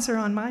 the odds are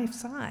on my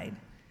side.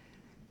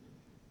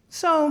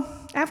 So,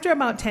 after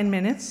about 10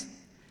 minutes,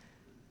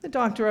 the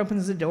doctor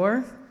opens the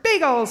door,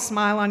 big old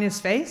smile on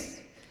his face.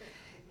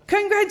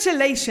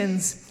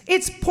 Congratulations,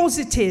 it's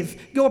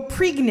positive, you're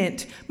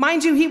pregnant.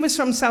 Mind you, he was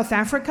from South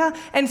Africa,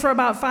 and for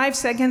about 5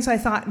 seconds I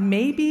thought,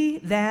 maybe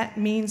that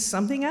means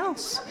something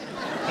else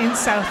in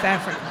South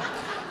Africa.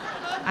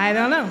 I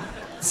don't know.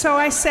 So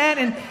I sat,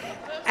 and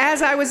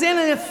as I was in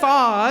a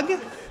fog,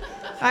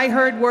 I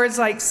heard words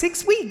like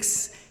 6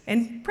 weeks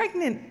and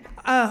pregnant.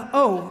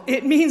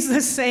 It means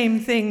the same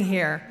thing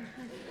here.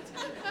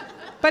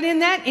 But in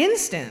that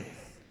instant,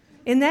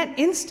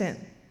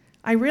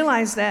 I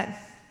realized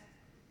that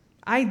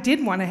I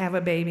did want to have a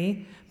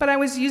baby, but I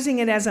was using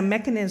it as a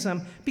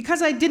mechanism.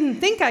 Because I didn't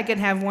think I could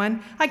have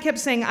one, I kept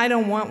saying, I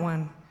don't want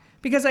one,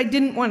 because I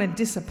didn't want to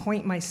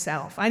disappoint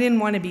myself. I didn't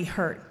want to be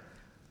hurt.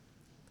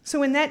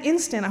 So in that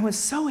instant, I was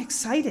so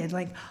excited,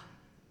 like,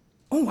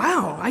 oh,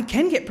 wow, I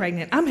can get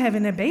pregnant. I'm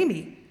having a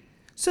baby.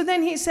 So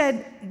then he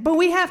said, but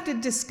we have to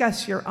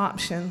discuss your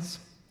options.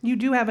 You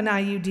do have an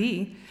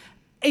IUD,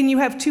 and you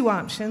have 2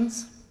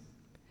 options.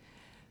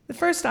 The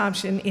first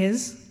option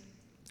is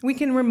we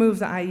can remove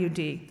the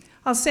IUD.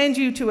 I'll send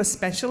you to a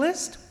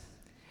specialist.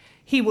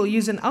 He will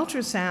use an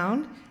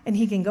ultrasound, and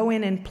he can go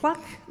in and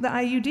pluck the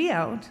IUD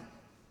out.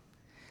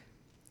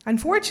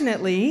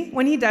 Unfortunately,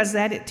 when he does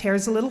that, it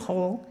tears a little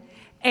hole,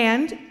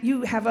 and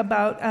you have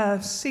about a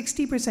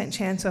 60%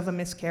 chance of a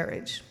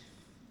miscarriage.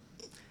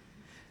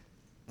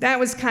 That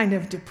was kind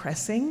of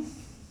depressing.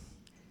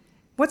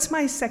 What's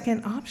my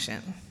second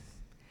option?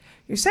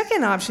 Your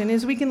second option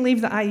is we can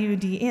leave the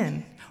IUD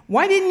in.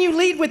 Why didn't you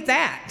lead with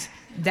that?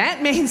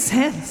 That made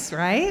sense,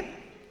 right?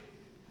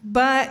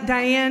 But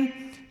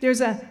Diane,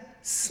 there's a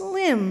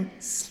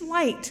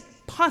slight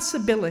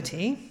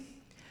possibility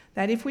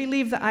that if we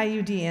leave the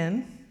IUD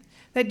in,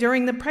 that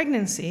during the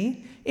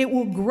pregnancy, it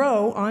will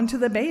grow onto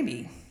the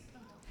baby.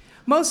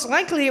 Most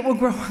likely it will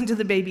grow onto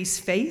the baby's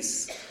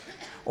face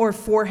or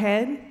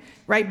forehead,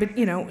 right, but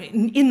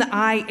in the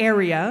eye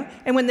area.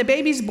 And when the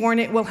baby's born,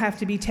 it will have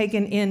to be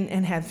taken in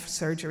and have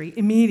surgery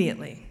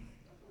immediately.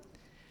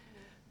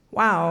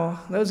 Wow,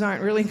 those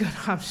aren't really good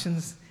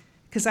options,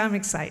 because I'm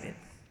excited.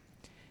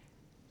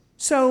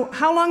 So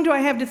how long do I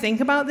have to think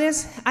about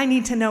this? I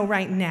need to know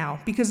right now,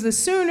 because the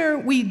sooner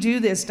we do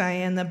this,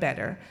 Diane, the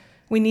better.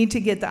 We need to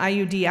get the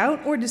IUD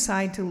out or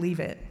decide to leave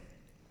it.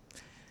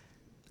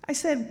 I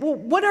said, well,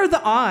 what are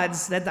the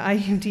odds that the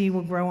IUD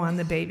will grow on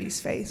the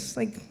baby's face?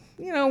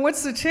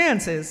 What's the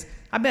chances?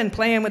 I've been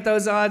playing with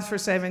those odds for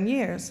 7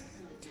 years.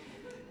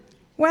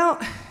 Well,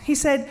 he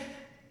said,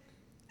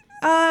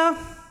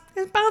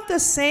 it's about the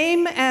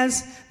same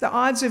as the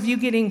odds of you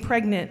getting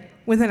pregnant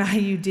with an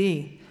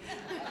IUD.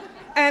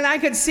 And I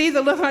could see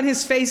the look on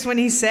his face when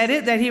he said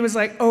it, that he was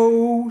like,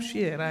 oh,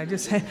 shit. I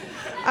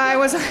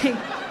was like,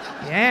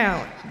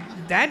 yeah,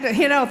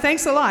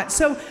 thanks a lot.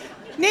 So,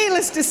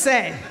 needless to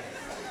say,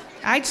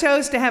 I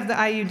chose to have the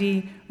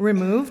IUD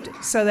removed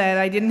so that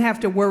I didn't have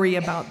to worry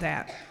about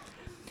that.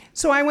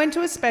 So I went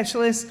to a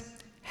specialist,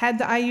 had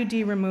the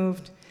IUD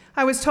removed.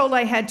 I was told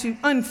I had to,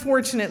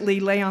 unfortunately,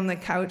 lay on the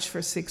couch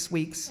for 6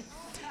 weeks,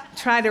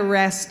 try to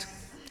rest,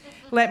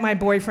 let my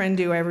boyfriend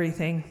do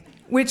everything,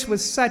 which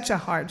was such a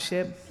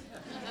hardship.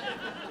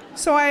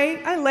 So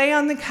I lay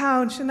on the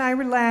couch and I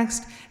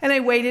relaxed and I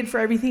waited for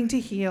everything to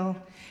heal.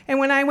 And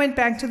when I went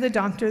back to the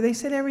doctor, they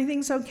said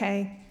everything's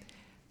okay.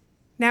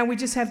 Now we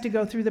just have to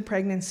go through the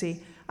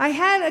pregnancy. I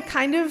had a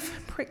kind of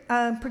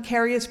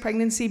precarious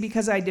pregnancy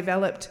because I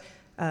developed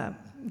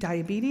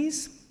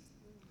diabetes.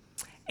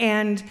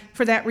 And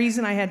for that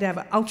reason, I had to have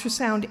an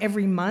ultrasound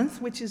every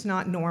month, which is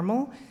not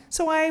normal.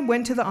 So I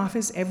went to the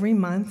office every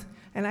month,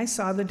 and I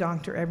saw the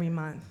doctor every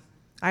month.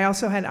 I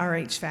also had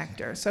RH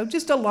factor, so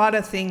just a lot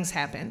of things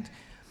happened.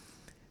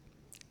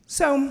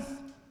 So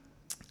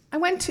I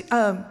went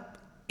to,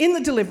 in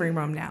the delivery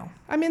room now.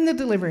 I'm in the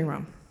delivery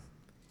room,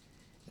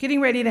 getting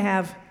ready to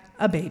have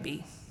a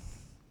baby.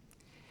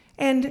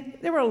 And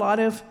there were a lot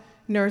of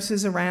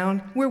nurses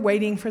around. We're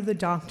waiting for the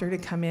doctor to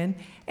come in.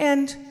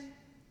 And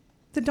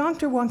the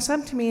doctor walks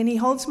up to me and he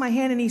holds my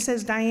hand and he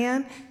says,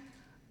 "Diane,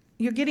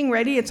 you're getting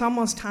ready, it's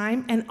almost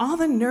time." And all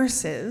the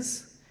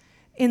nurses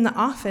in the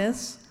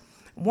office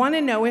want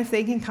to know if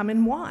they can come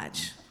and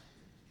watch.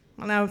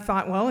 And I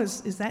thought, well,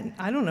 is that,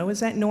 I don't know, is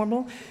that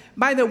normal?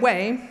 By the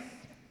way,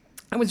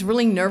 I was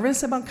really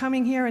nervous about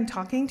coming here and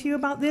talking to you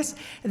about this.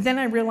 And then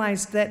I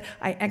realized that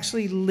I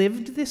actually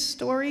lived this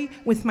story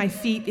with my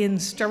feet in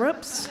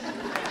stirrups.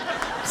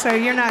 So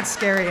you're not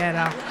scary at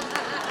all.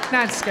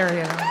 Not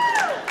scary at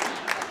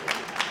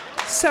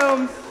all.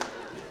 So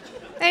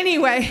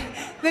anyway,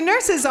 the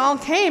nurses all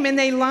came and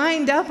they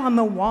lined up on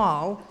the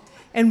wall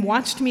and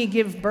watched me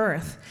give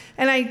birth.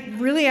 And I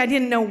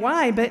didn't know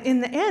why, but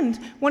in the end,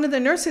 one of the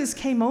nurses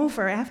came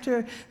over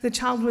after the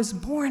child was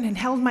born and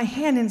held my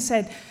hand and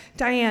said,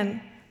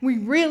 "Diane, we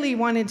really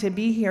wanted to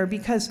be here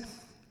because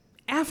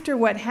after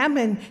what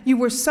happened, you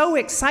were so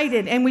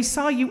excited and we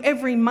saw you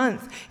every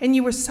month and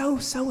you were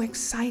so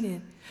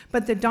excited.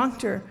 But the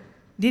doctor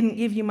didn't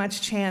give you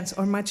much chance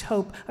or much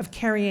hope of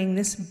carrying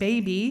this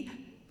baby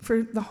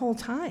for the whole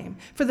time.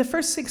 For the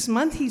first 6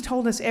 months, he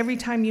told us every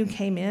time you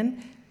came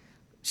in,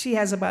 she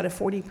has about a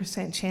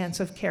 40% chance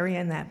of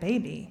carrying that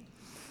baby."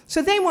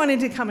 So they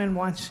wanted to come and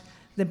watch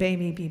the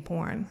baby be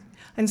born.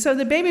 And so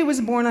the baby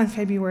was born on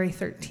February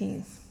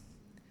 13th.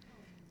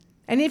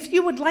 And if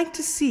you would like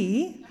to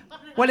see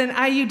what an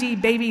IUD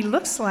baby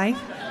looks like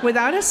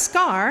without a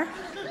scar,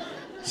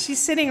 she's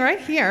sitting right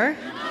here.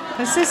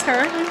 This is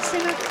her.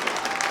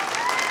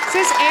 This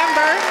is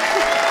Amber.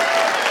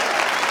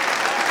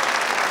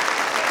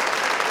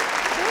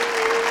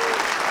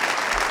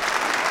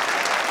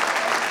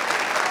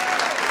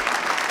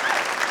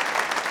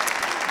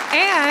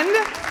 And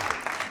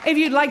if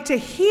you'd like to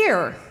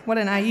hear what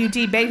an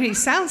IUD baby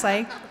sounds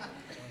like,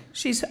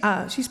 she's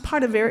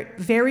part of a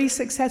very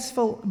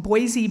successful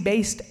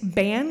Boise-based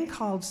band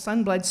called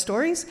Sunblood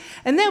Stories,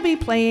 and they'll be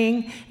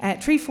playing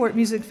at Treefort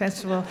Music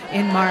Festival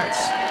in March.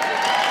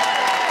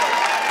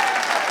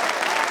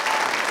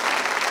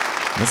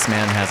 This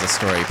man has a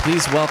story.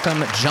 Please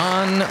welcome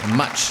John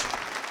Much.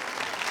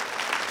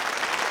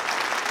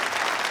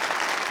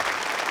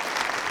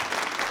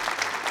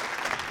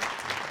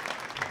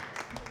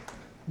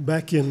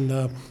 Back in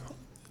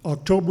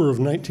October of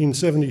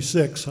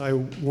 1976, I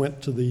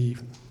went to the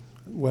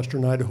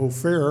Western Idaho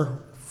Fair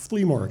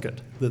flea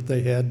market that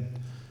they had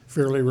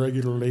fairly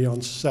regularly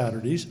on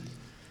Saturdays.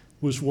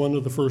 Was one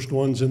of the first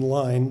ones in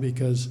line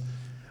because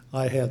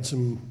I had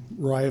some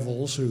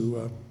rivals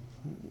who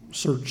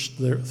searched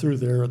through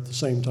there at the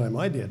same time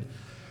I did.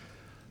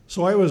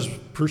 So I was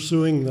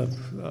pursuing the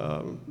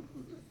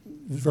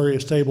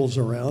various tables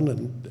around,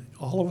 and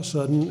all of a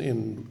sudden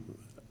in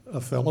a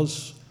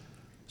fellow's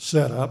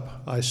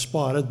setup, I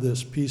spotted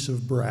this piece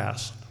of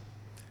brass.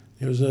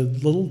 It was a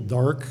little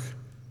dark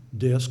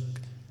disc,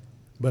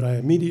 but I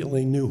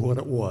immediately knew what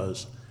it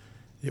was.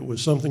 It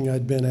was something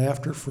I'd been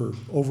after for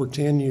over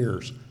 10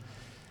 years.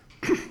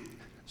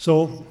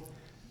 So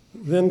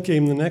then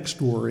came the next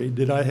worry.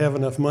 Did I have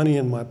enough money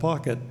in my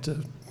pocket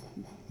to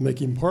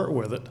make him part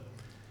with it?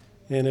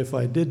 And if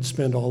I did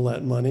spend all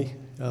that money,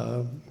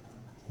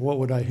 what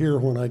would I hear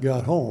when I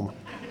got home?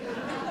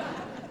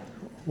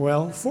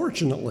 Well,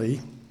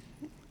 fortunately,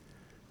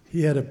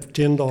 he had a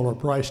 $10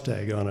 price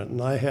tag on it,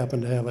 and I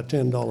happened to have a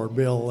 $10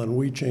 bill, and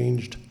we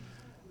exchanged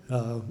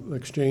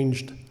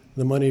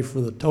the money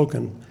for the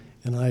token,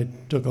 and I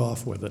took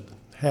off with it,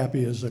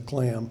 happy as a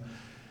clam.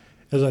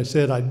 As I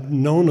said, I'd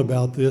known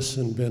about this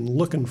and been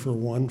looking for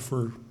one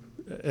for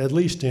at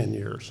least 10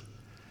 years.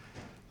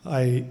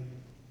 I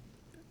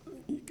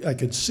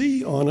could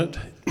see on it,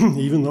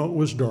 even though it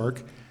was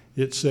dark,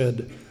 it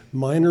said,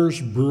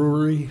 "Miners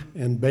Brewery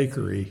and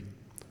Bakery,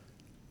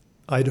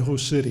 Idaho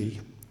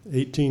City,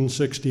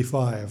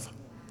 1865,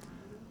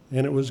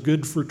 and it was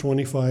good for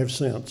 25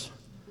 cents.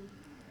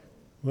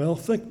 Well,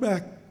 think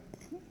back,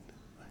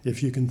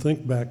 if you can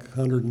think back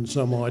 100 and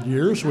some odd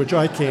years, which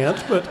I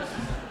can't, but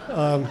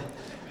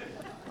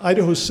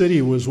Idaho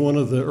City was one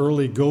of the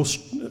early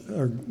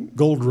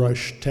gold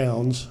rush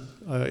towns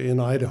in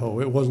Idaho.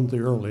 It wasn't the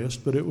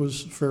earliest, but it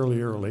was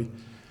fairly early.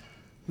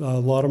 A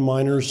lot of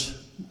miners,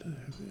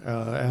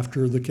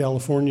 after the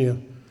California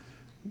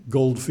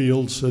gold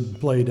fields had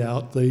played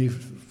out, they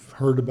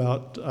heard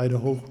about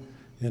Idaho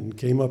and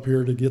came up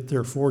here to get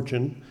their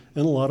fortune,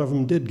 and a lot of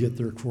them did get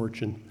their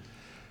fortune.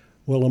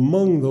 Well,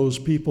 among those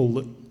people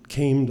that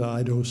came to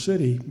Idaho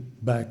City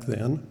back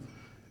then,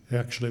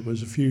 actually it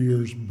was a few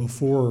years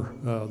before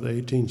the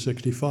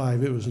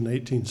 1865, it was in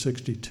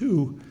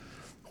 1862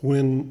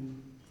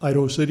 when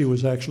Idaho City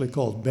was actually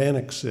called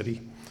Bannock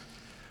City.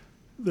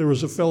 there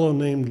was a fellow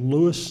named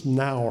Louis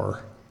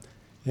Nauer,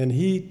 and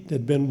he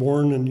had been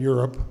born in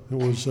Europe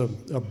and was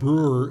a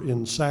brewer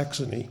in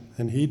Saxony,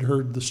 and he'd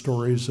heard the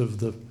stories of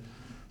the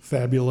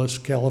fabulous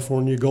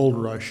California gold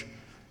rush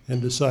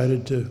and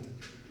decided to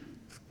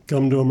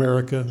come to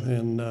America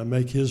and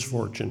make his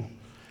fortune.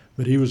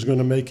 But he was going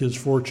to make his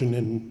fortune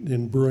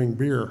in brewing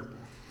beer.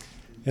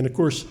 And of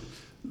course,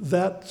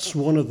 that's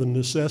one of the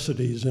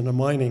necessities in a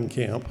mining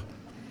camp.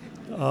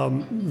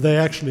 They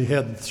actually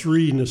had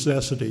 3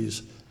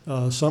 necessities: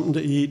 something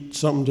to eat,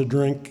 something to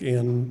drink,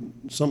 and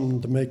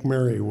something to make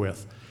merry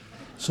with.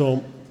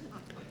 So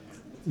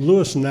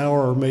Louis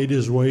Nauer made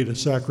his way to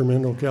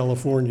Sacramento,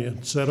 California,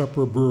 set up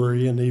a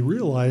brewery, and he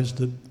realized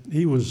that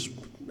he was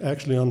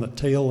actually on the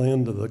tail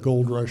end of the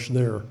gold rush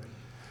there,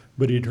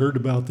 but he'd heard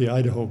about the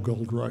Idaho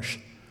gold rush.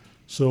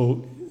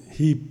 So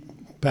he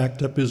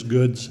packed up his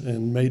goods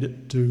and made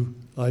it to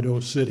Idaho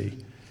City.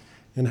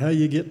 And how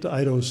you get to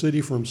Idaho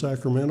City from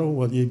Sacramento?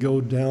 Well, you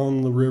go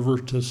down the river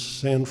to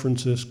San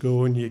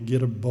Francisco and you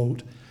get a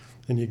boat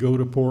and you go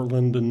to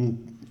Portland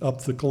and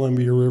up the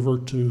Columbia River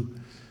to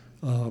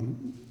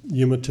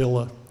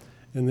Umatilla,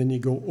 and then you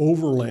go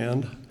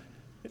overland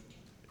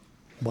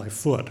by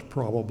foot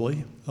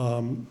probably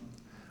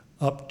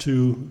up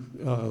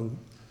to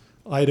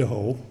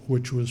Idaho,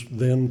 which was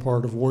then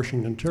part of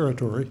Washington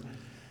Territory,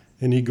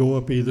 and you go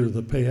up either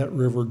the Payette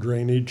River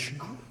drainage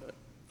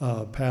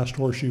past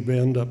Horseshoe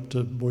Bend up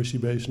to Boise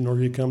Basin, or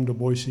you come to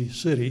Boise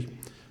City,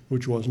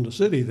 which wasn't a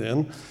city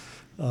then,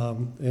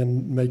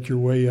 and make your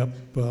way up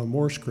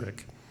Morse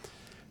Creek.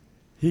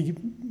 He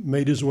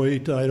made his way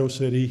to Idaho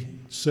City,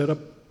 set up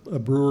a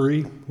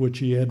brewery, which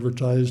he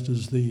advertised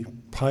as the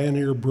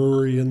pioneer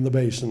brewery in the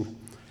basin,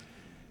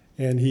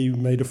 and he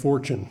made a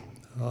fortune,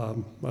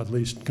 at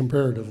least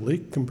comparatively.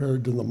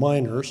 Compared to the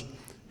miners,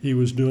 he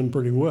was doing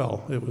pretty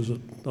well. It was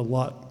a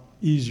lot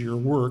easier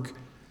work,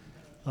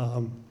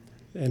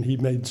 and he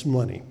made some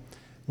money.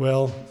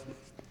 Well,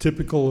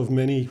 typical of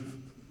many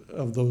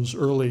of those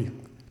early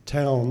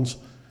towns,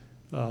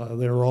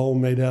 they were all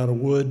made out of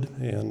wood,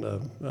 and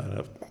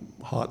a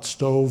hot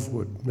stove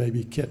would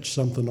maybe catch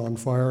something on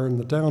fire and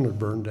the town would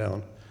burn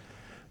down.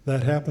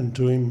 That happened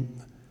to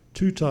him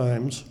 2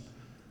 times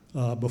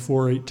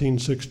before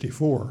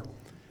 1864,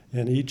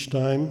 and each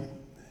time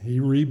he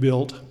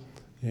rebuilt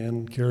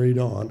and carried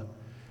on.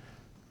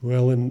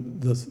 Well, in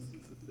the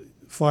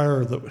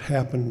fire that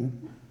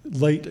happened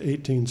late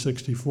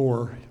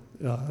 1864,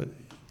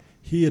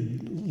 he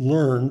had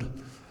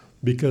learned,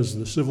 because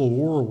the Civil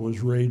War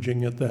was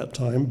raging at that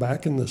time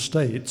back in the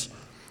States,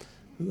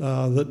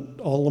 that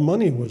all the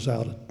money was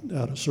out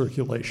of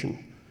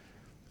circulation.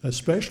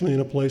 Especially in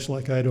a place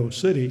like Idaho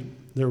City,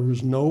 there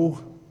was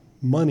no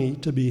money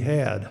to be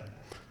had.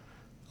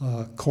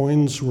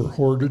 Coins were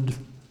hoarded.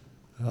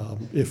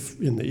 If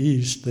in the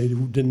East, they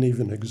didn't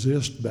even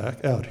exist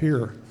back out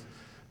here.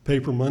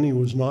 Paper money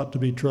was not to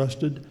be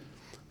trusted.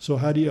 So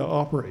how do you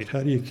operate?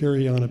 How do you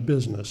carry on a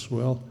business?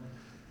 Well,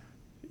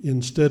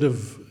 instead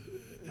of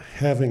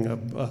having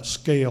a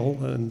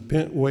scale and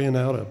weighing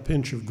out a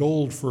pinch of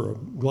gold for a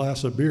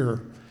glass of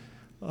beer,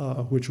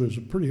 which was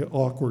a pretty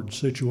awkward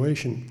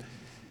situation,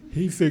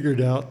 he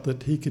figured out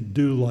that he could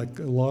do like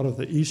a lot of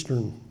the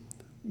Eastern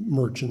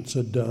merchants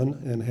had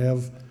done and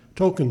have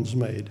tokens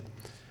made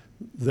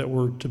that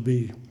were to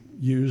be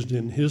used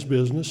in his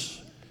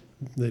business.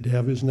 They'd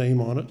have his name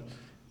on it,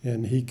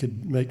 and he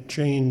could make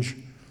change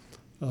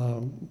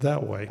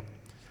that way.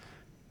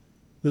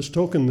 This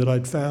token that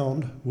I'd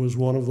found was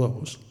one of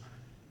those.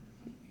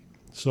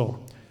 So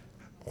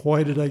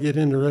why did I get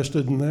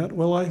interested in that?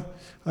 Well,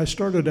 I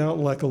started out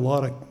like a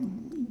lot of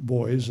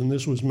boys, and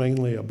this was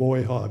mainly a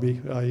boy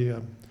hobby.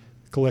 I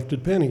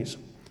collected pennies,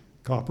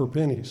 copper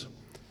pennies.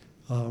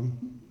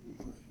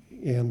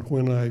 And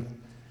when I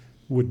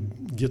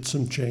would get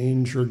some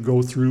change or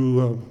go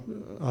through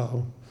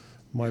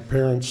my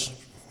parents'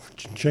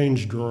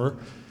 change drawer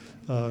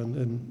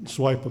and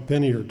swipe a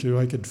penny or two,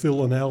 I could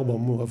fill an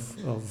album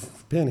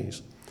of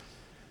pennies.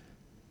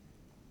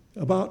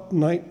 About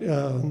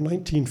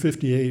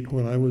 1958,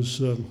 when I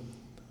was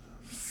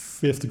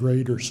 5th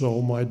grade or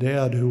so, my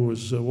dad, who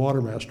was a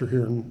watermaster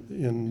here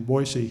in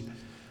Boise,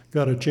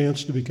 got a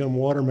chance to become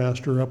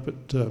watermaster up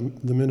at the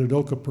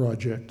Minidoka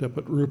Project up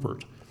at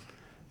Rupert.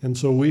 And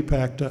so we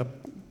packed up,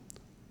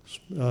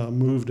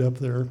 moved up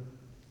there,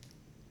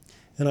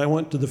 and I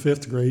went to the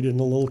 5th grade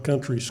in a little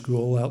country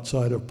school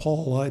outside of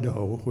Paul,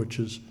 Idaho, which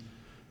is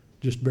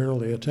just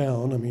barely a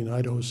town. I mean,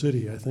 Idaho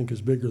City, I think,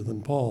 is bigger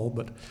than Paul,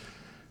 but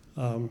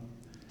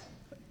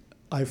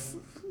I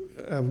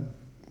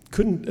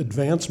couldn't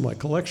advance my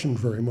collection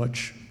very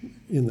much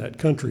in that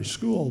country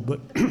school, but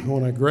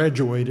when I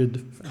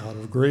graduated out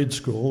of grade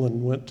school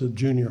and went to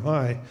junior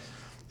high,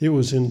 it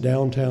was in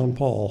downtown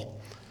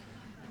Paul.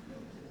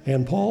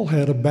 And Paul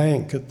had a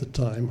bank at the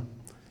time,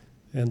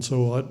 and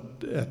so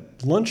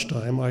at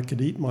lunchtime I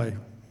could eat my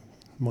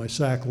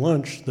sack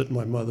lunch that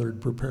my mother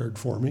had prepared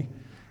for me,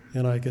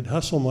 and I could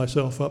hustle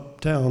myself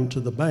uptown to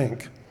the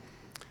bank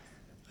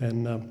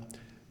and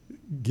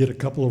get a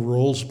couple of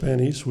rolls of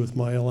pennies with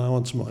my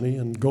allowance money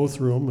and go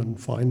through them and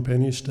find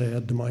pennies to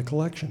add to my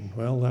collection.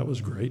 Well, that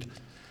was great.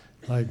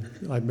 I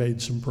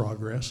made some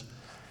progress.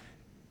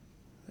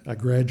 I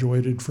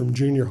graduated from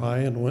junior high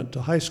and went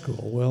to high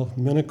school. Well,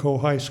 Minico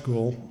High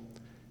School,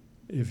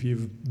 if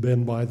you've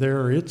been by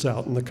there, it's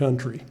out in the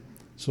country.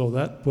 So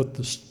that put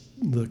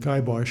the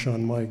kibosh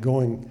on my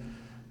going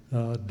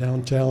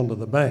downtown to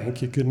the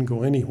bank. You couldn't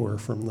go anywhere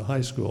from the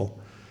high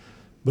school.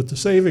 But the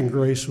saving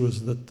grace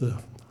was that the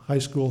high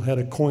school had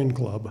a coin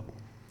club.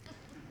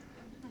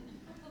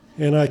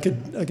 And I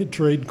could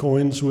trade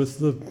coins with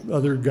the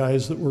other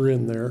guys that were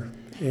in there.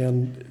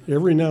 And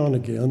every now and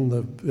again,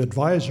 the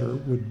advisor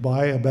would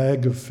buy a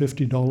bag of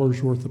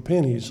 $50 worth of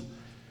pennies,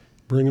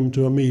 bring them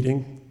to a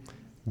meeting,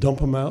 dump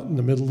them out in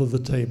the middle of the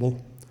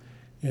table,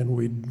 and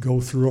we'd go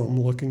through them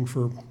looking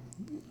for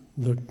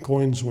the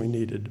coins we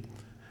needed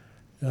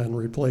and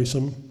replace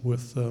them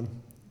with the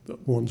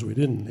ones we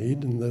didn't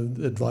need, and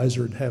the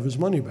advisor would have his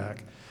money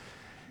back.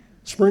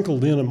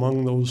 Sprinkled in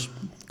among those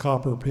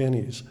copper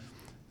pennies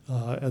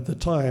at the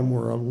time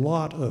were a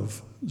lot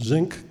of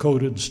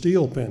zinc-coated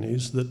steel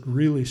pennies that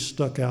really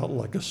stuck out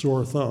like a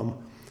sore thumb.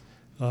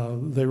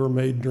 They were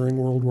made during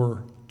World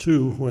War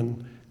II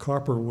when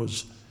copper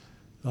was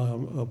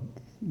a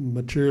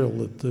material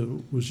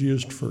that was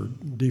used for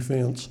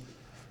defense,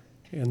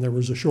 and there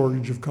was a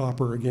shortage of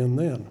copper again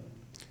then.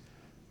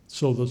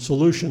 So the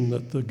solution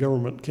that the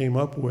government came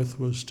up with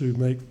was to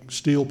make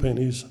steel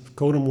pennies,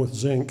 coat them with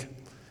zinc,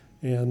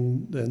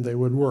 and they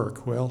would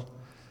work. Well,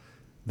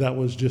 that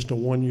was just a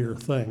one-year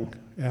thing.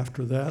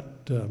 After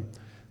that,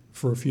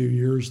 for a few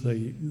years,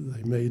 they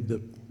made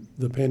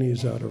the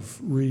pennies out of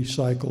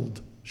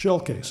recycled shell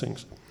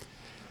casings.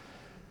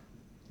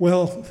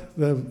 Well,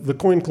 the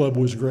coin club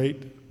was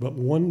great, but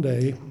one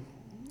day,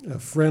 a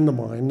friend of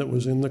mine that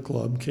was in the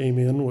club came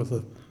in with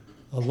a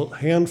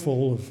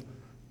handful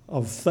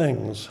of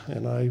things,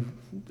 and I,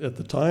 at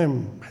the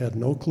time, had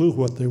no clue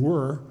what they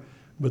were,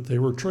 but they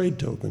were trade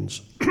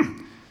tokens.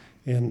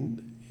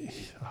 And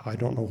I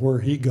don't know where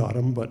he got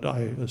them, but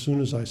as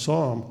soon as I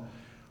saw them,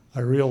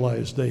 I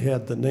realized they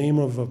had the name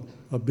of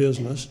a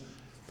business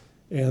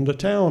and a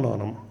town on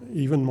them.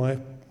 Even my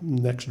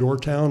next door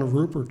town of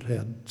Rupert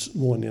had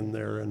one in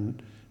there,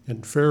 and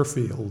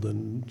Fairfield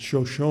and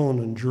Shoshone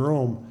and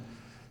Jerome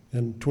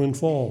and Twin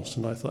Falls.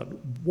 And I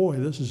thought, boy,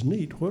 this is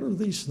neat. What are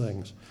these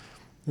things?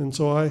 And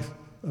so I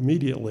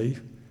immediately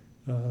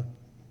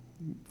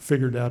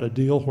figured out a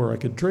deal where I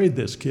could trade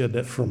this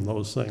kid from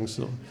those things.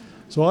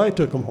 So I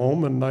took them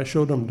home and I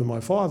showed them to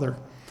my father,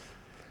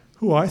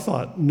 who I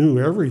thought knew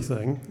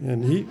everything,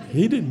 and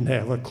he didn't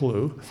have a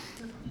clue,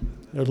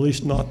 at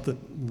least not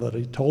that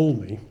he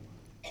told me.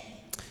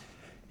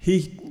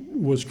 He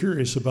was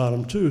curious about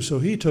them too, so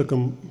he took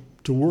them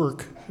to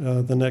work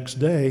the next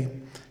day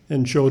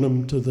and showed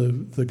them to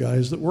the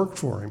guys that worked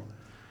for him.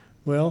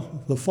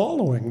 Well, the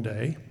following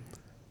day,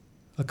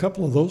 a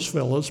couple of those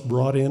fellas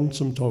brought in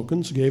some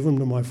tokens, gave them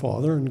to my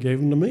father, and gave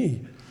them to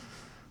me.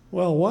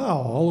 Well, wow,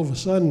 all of a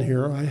sudden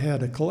here I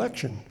had a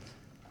collection.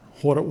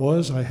 What it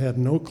was, I had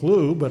no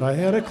clue, but I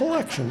had a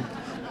collection.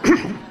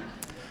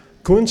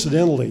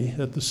 Coincidentally,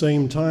 at the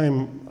same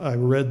time, I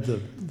read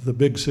the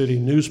big city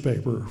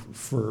newspaper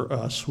for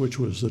us, which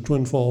was the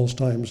Twin Falls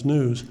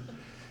Times-News,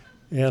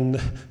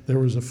 and there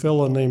was a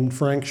fellow named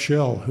Frank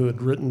Schell who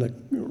had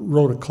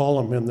wrote a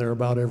column in there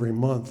about every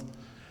month,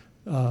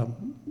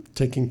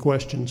 taking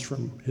questions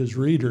from his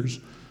readers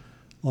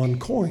on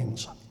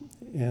coins.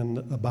 And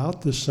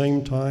about the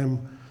same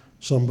time,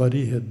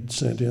 somebody had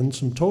sent in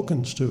some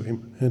tokens to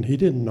him, and he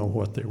didn't know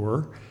what they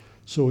were.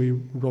 So he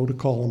wrote a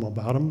column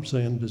about them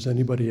saying, does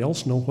anybody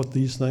else know what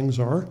these things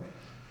are?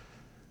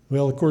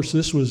 Well, of course,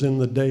 this was in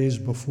the days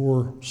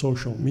before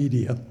social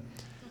media,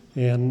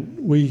 and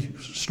we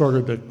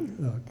started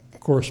a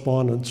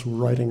correspondence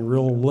writing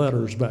real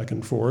letters back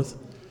and forth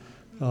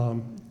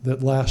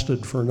that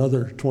lasted for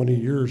another 20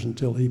 years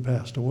until he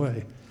passed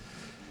away.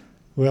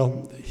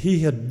 Well, he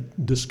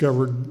had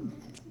discovered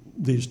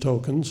these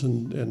tokens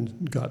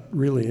and got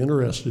really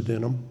interested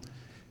in them.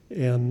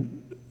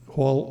 And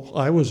while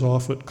I was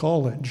off at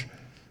college,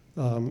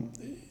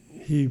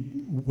 he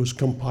was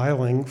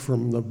compiling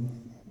from the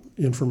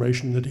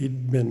information that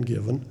he'd been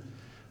given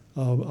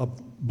a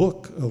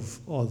book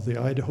of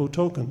the Idaho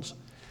tokens.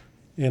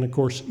 And of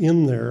course,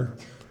 in there,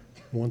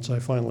 once I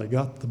finally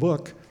got the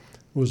book,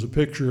 was a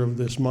picture of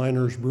this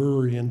Miners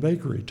Brewery and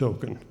Bakery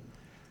token.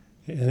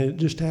 And it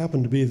just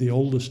happened to be the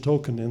oldest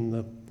token in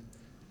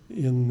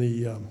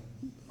the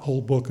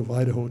whole book of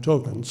Idaho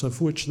tokens,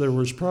 of which there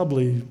was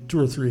probably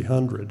 200 or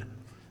 300.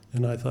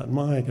 And I thought,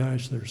 my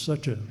gosh, there's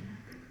such a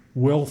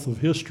wealth of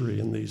history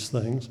in these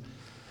things.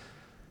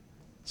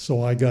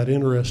 So I got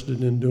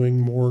interested in doing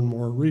more and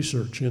more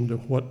research into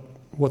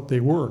what they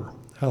were,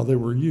 how they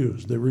were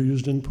used. They were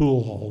used in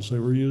pool halls, they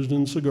were used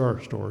in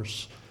cigar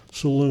stores,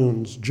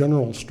 saloons,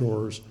 general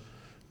stores,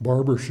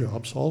 barber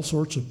shops, all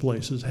sorts of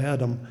places had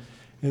them.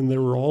 And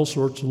there were all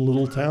sorts of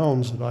little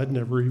towns that I'd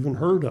never even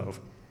heard of.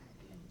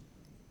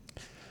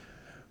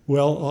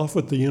 Well, off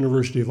at the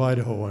University of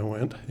Idaho I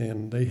went,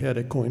 and they had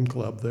a coin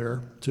club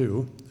there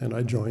too, and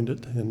I joined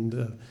it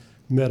and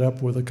met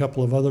up with a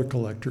couple of other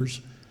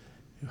collectors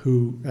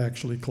who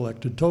actually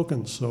collected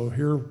tokens. So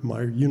here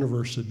my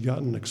universe had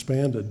gotten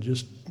expanded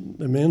just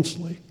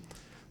immensely.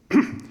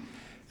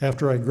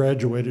 After I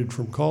graduated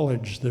from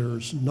college,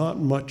 there's not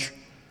much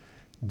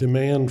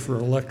demand for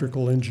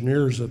electrical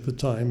engineers at the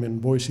time in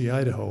Boise,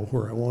 Idaho,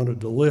 where I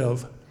wanted to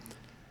live.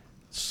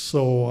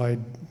 So I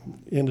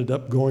ended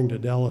up going to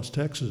Dallas,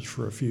 Texas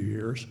for a few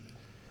years.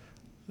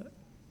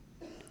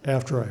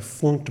 After I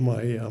flunked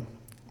my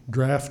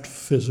draft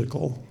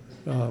physical,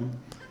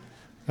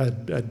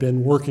 I'd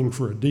been working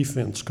for a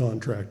defense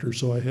contractor,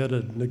 so I had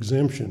an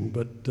exemption,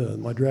 but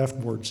my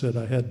draft board said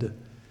I had to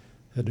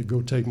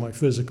go take my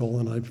physical,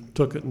 and I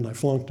took it and I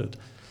flunked it.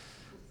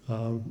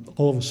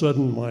 All of a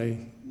sudden, my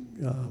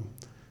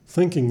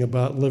thinking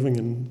about living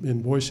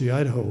in Boise,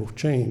 Idaho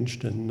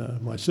changed,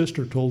 and my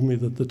sister told me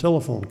that the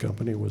telephone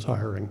company was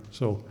hiring.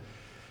 So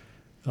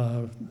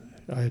I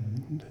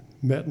had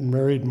met and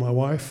married my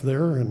wife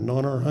there, and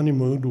on our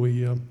honeymoon,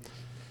 we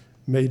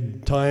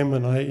made time,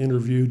 and I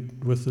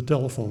interviewed with the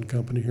telephone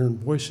company here in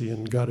Boise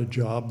and got a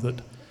job that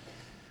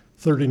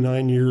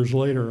 39 years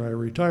later I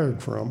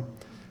retired from.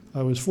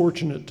 I was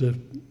fortunate to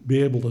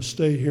be able to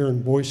stay here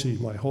in Boise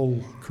my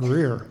whole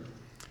career.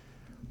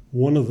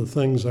 One of the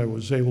things I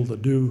was able to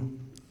do,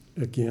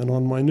 again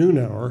on my noon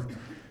hour,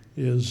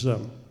 is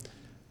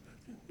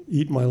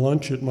eat my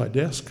lunch at my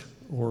desk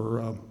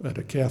or at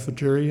a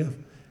cafeteria,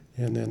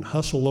 and then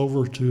hustle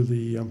over to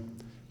the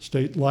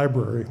State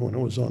Library when it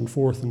was on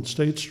 4th and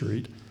State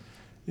Street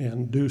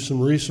and do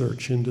some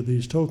research into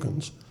these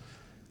tokens,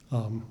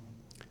 and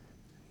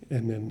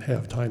then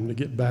have time to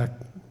get back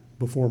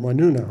before my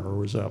noon hour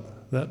was up.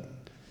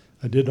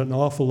 I did an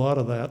awful lot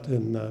of that,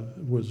 and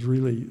was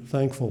really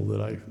thankful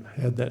that I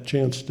had that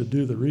chance to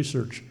do the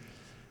research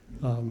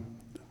and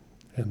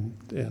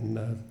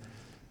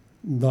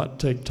not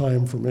take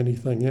time from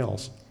anything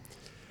else.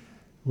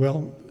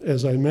 Well,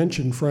 as I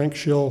mentioned, Frank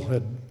Schill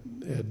had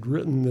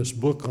written this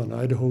book on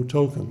Idaho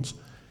tokens,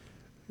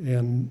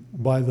 and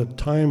by the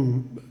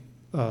time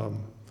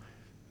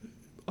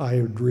I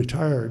had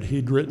retired,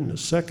 he'd written a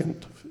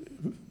second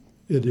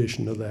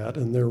edition of that,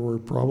 and there were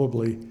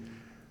probably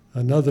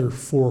another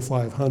 400 or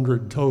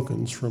 500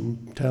 tokens from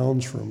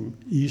towns from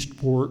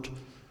Eastport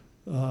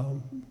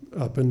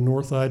up in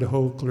North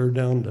Idaho, clear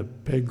down to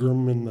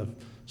Pegram in the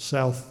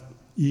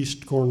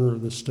southeast corner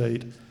of the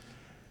state,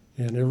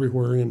 and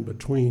everywhere in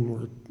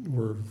between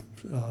were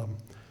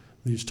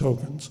these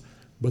tokens.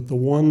 But the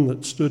one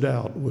that stood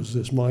out was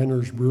this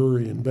Miners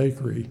Brewery and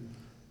Bakery,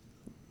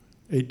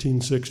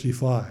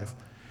 1865.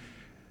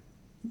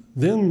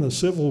 Then the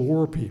Civil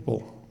War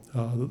people.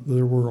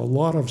 There were a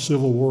lot of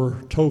Civil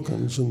War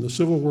tokens, and the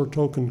Civil War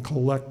token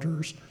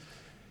collectors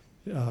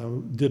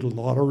did a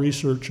lot of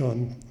research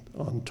on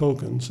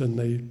tokens, and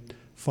they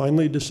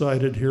finally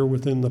decided here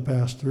within the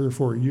past 3 or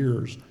 4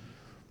 years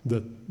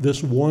that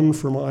this one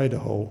from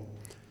Idaho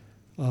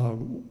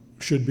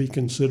should be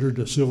considered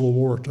a Civil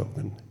War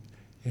token.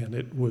 And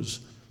it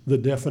was, the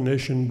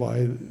definition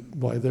by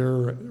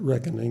their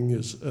reckoning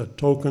is a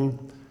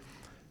token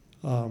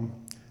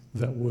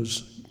that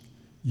was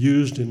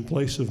used in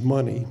place of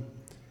money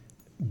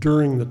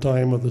during the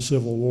time of the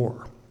Civil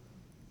War.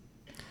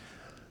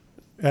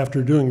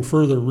 After doing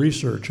further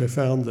research, I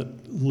found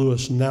that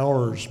Lewis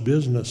Nauer's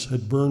business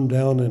had burned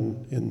down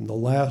in the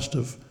last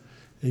of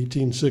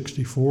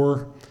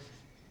 1864.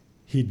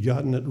 He'd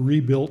gotten it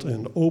rebuilt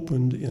and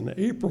opened in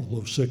April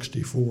of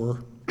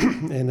 64,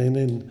 and then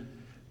in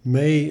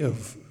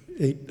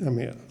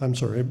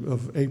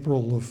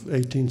April of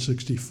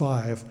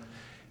 1865,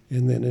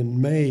 and then in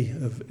May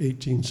of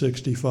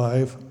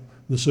 1865,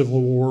 the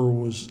Civil War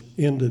was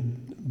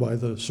ended by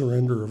the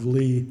surrender of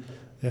Lee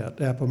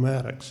at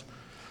Appomattox.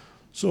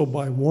 So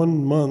by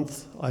 1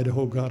 month,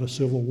 Idaho got a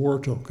Civil War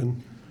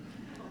token,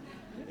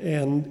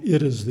 and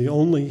it is the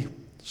only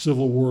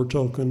Civil War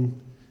token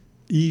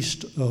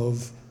east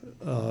of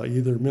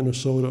either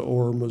Minnesota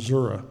or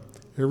Missouri.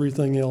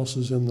 Everything else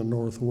is in the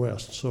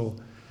Northwest. So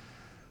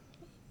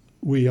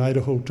we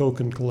Idaho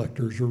token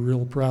collectors are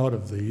real proud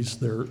of these.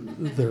 They're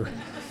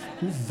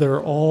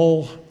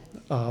all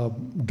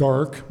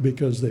dark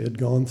because they had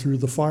gone through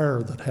the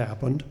fire that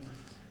happened,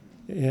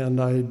 and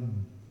I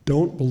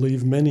don't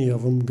believe many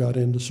of them got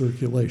into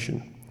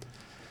circulation.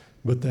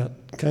 But that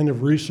kind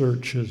of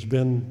research has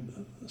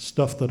been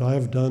stuff that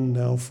I've done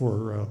now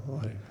for,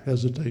 I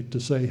hesitate to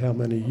say how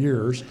many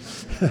years,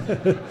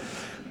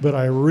 but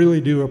I really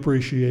do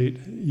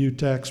appreciate you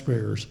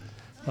taxpayers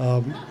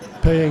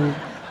paying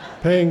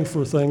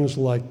for things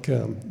like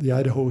the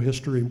Idaho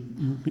History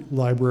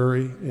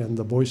Library and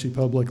the Boise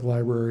Public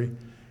Library,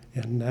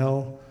 and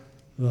now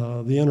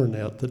the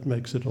internet that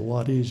makes it a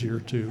lot easier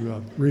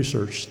to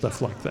research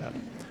stuff like that.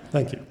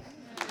 Thank you.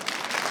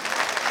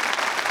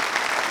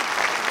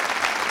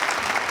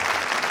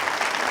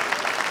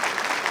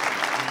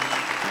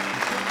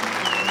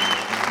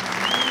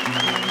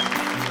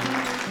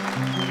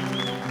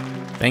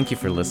 Thank you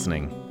for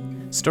listening.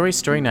 Story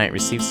Story Night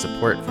receives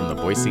support from the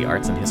Boise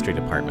Arts and History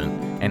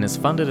Department and is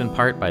funded in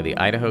part by the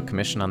Idaho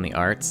Commission on the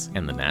Arts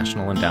and the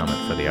National Endowment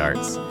for the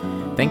Arts.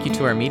 Thank you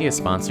to our media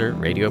sponsor,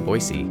 Radio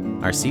Boise,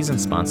 our season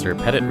sponsor,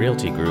 Pettit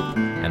Realty Group,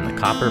 and the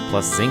Copper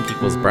plus Zinc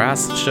equals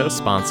Brass show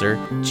sponsor,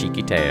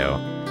 Chiquiteo.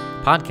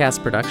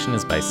 Podcast production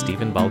is by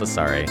Stephen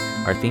Baldessare.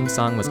 Our theme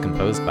song was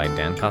composed by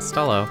Dan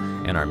Costello,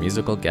 and our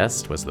musical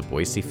guest was the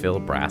Boise Phil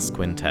Brass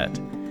Quintet.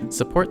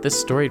 Support this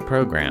storied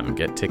program,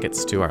 get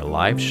tickets to our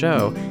live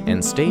show,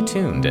 and stay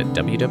tuned at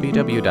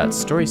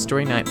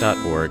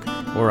www.storystorynight.org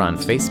or on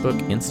Facebook,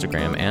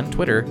 Instagram, and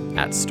Twitter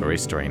at Story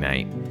Story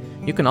Night.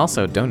 You can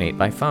also donate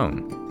by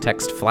phone.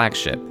 Text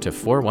FLAGSHIP to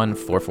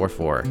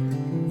 41444.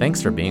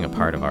 Thanks for being a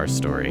part of our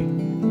story.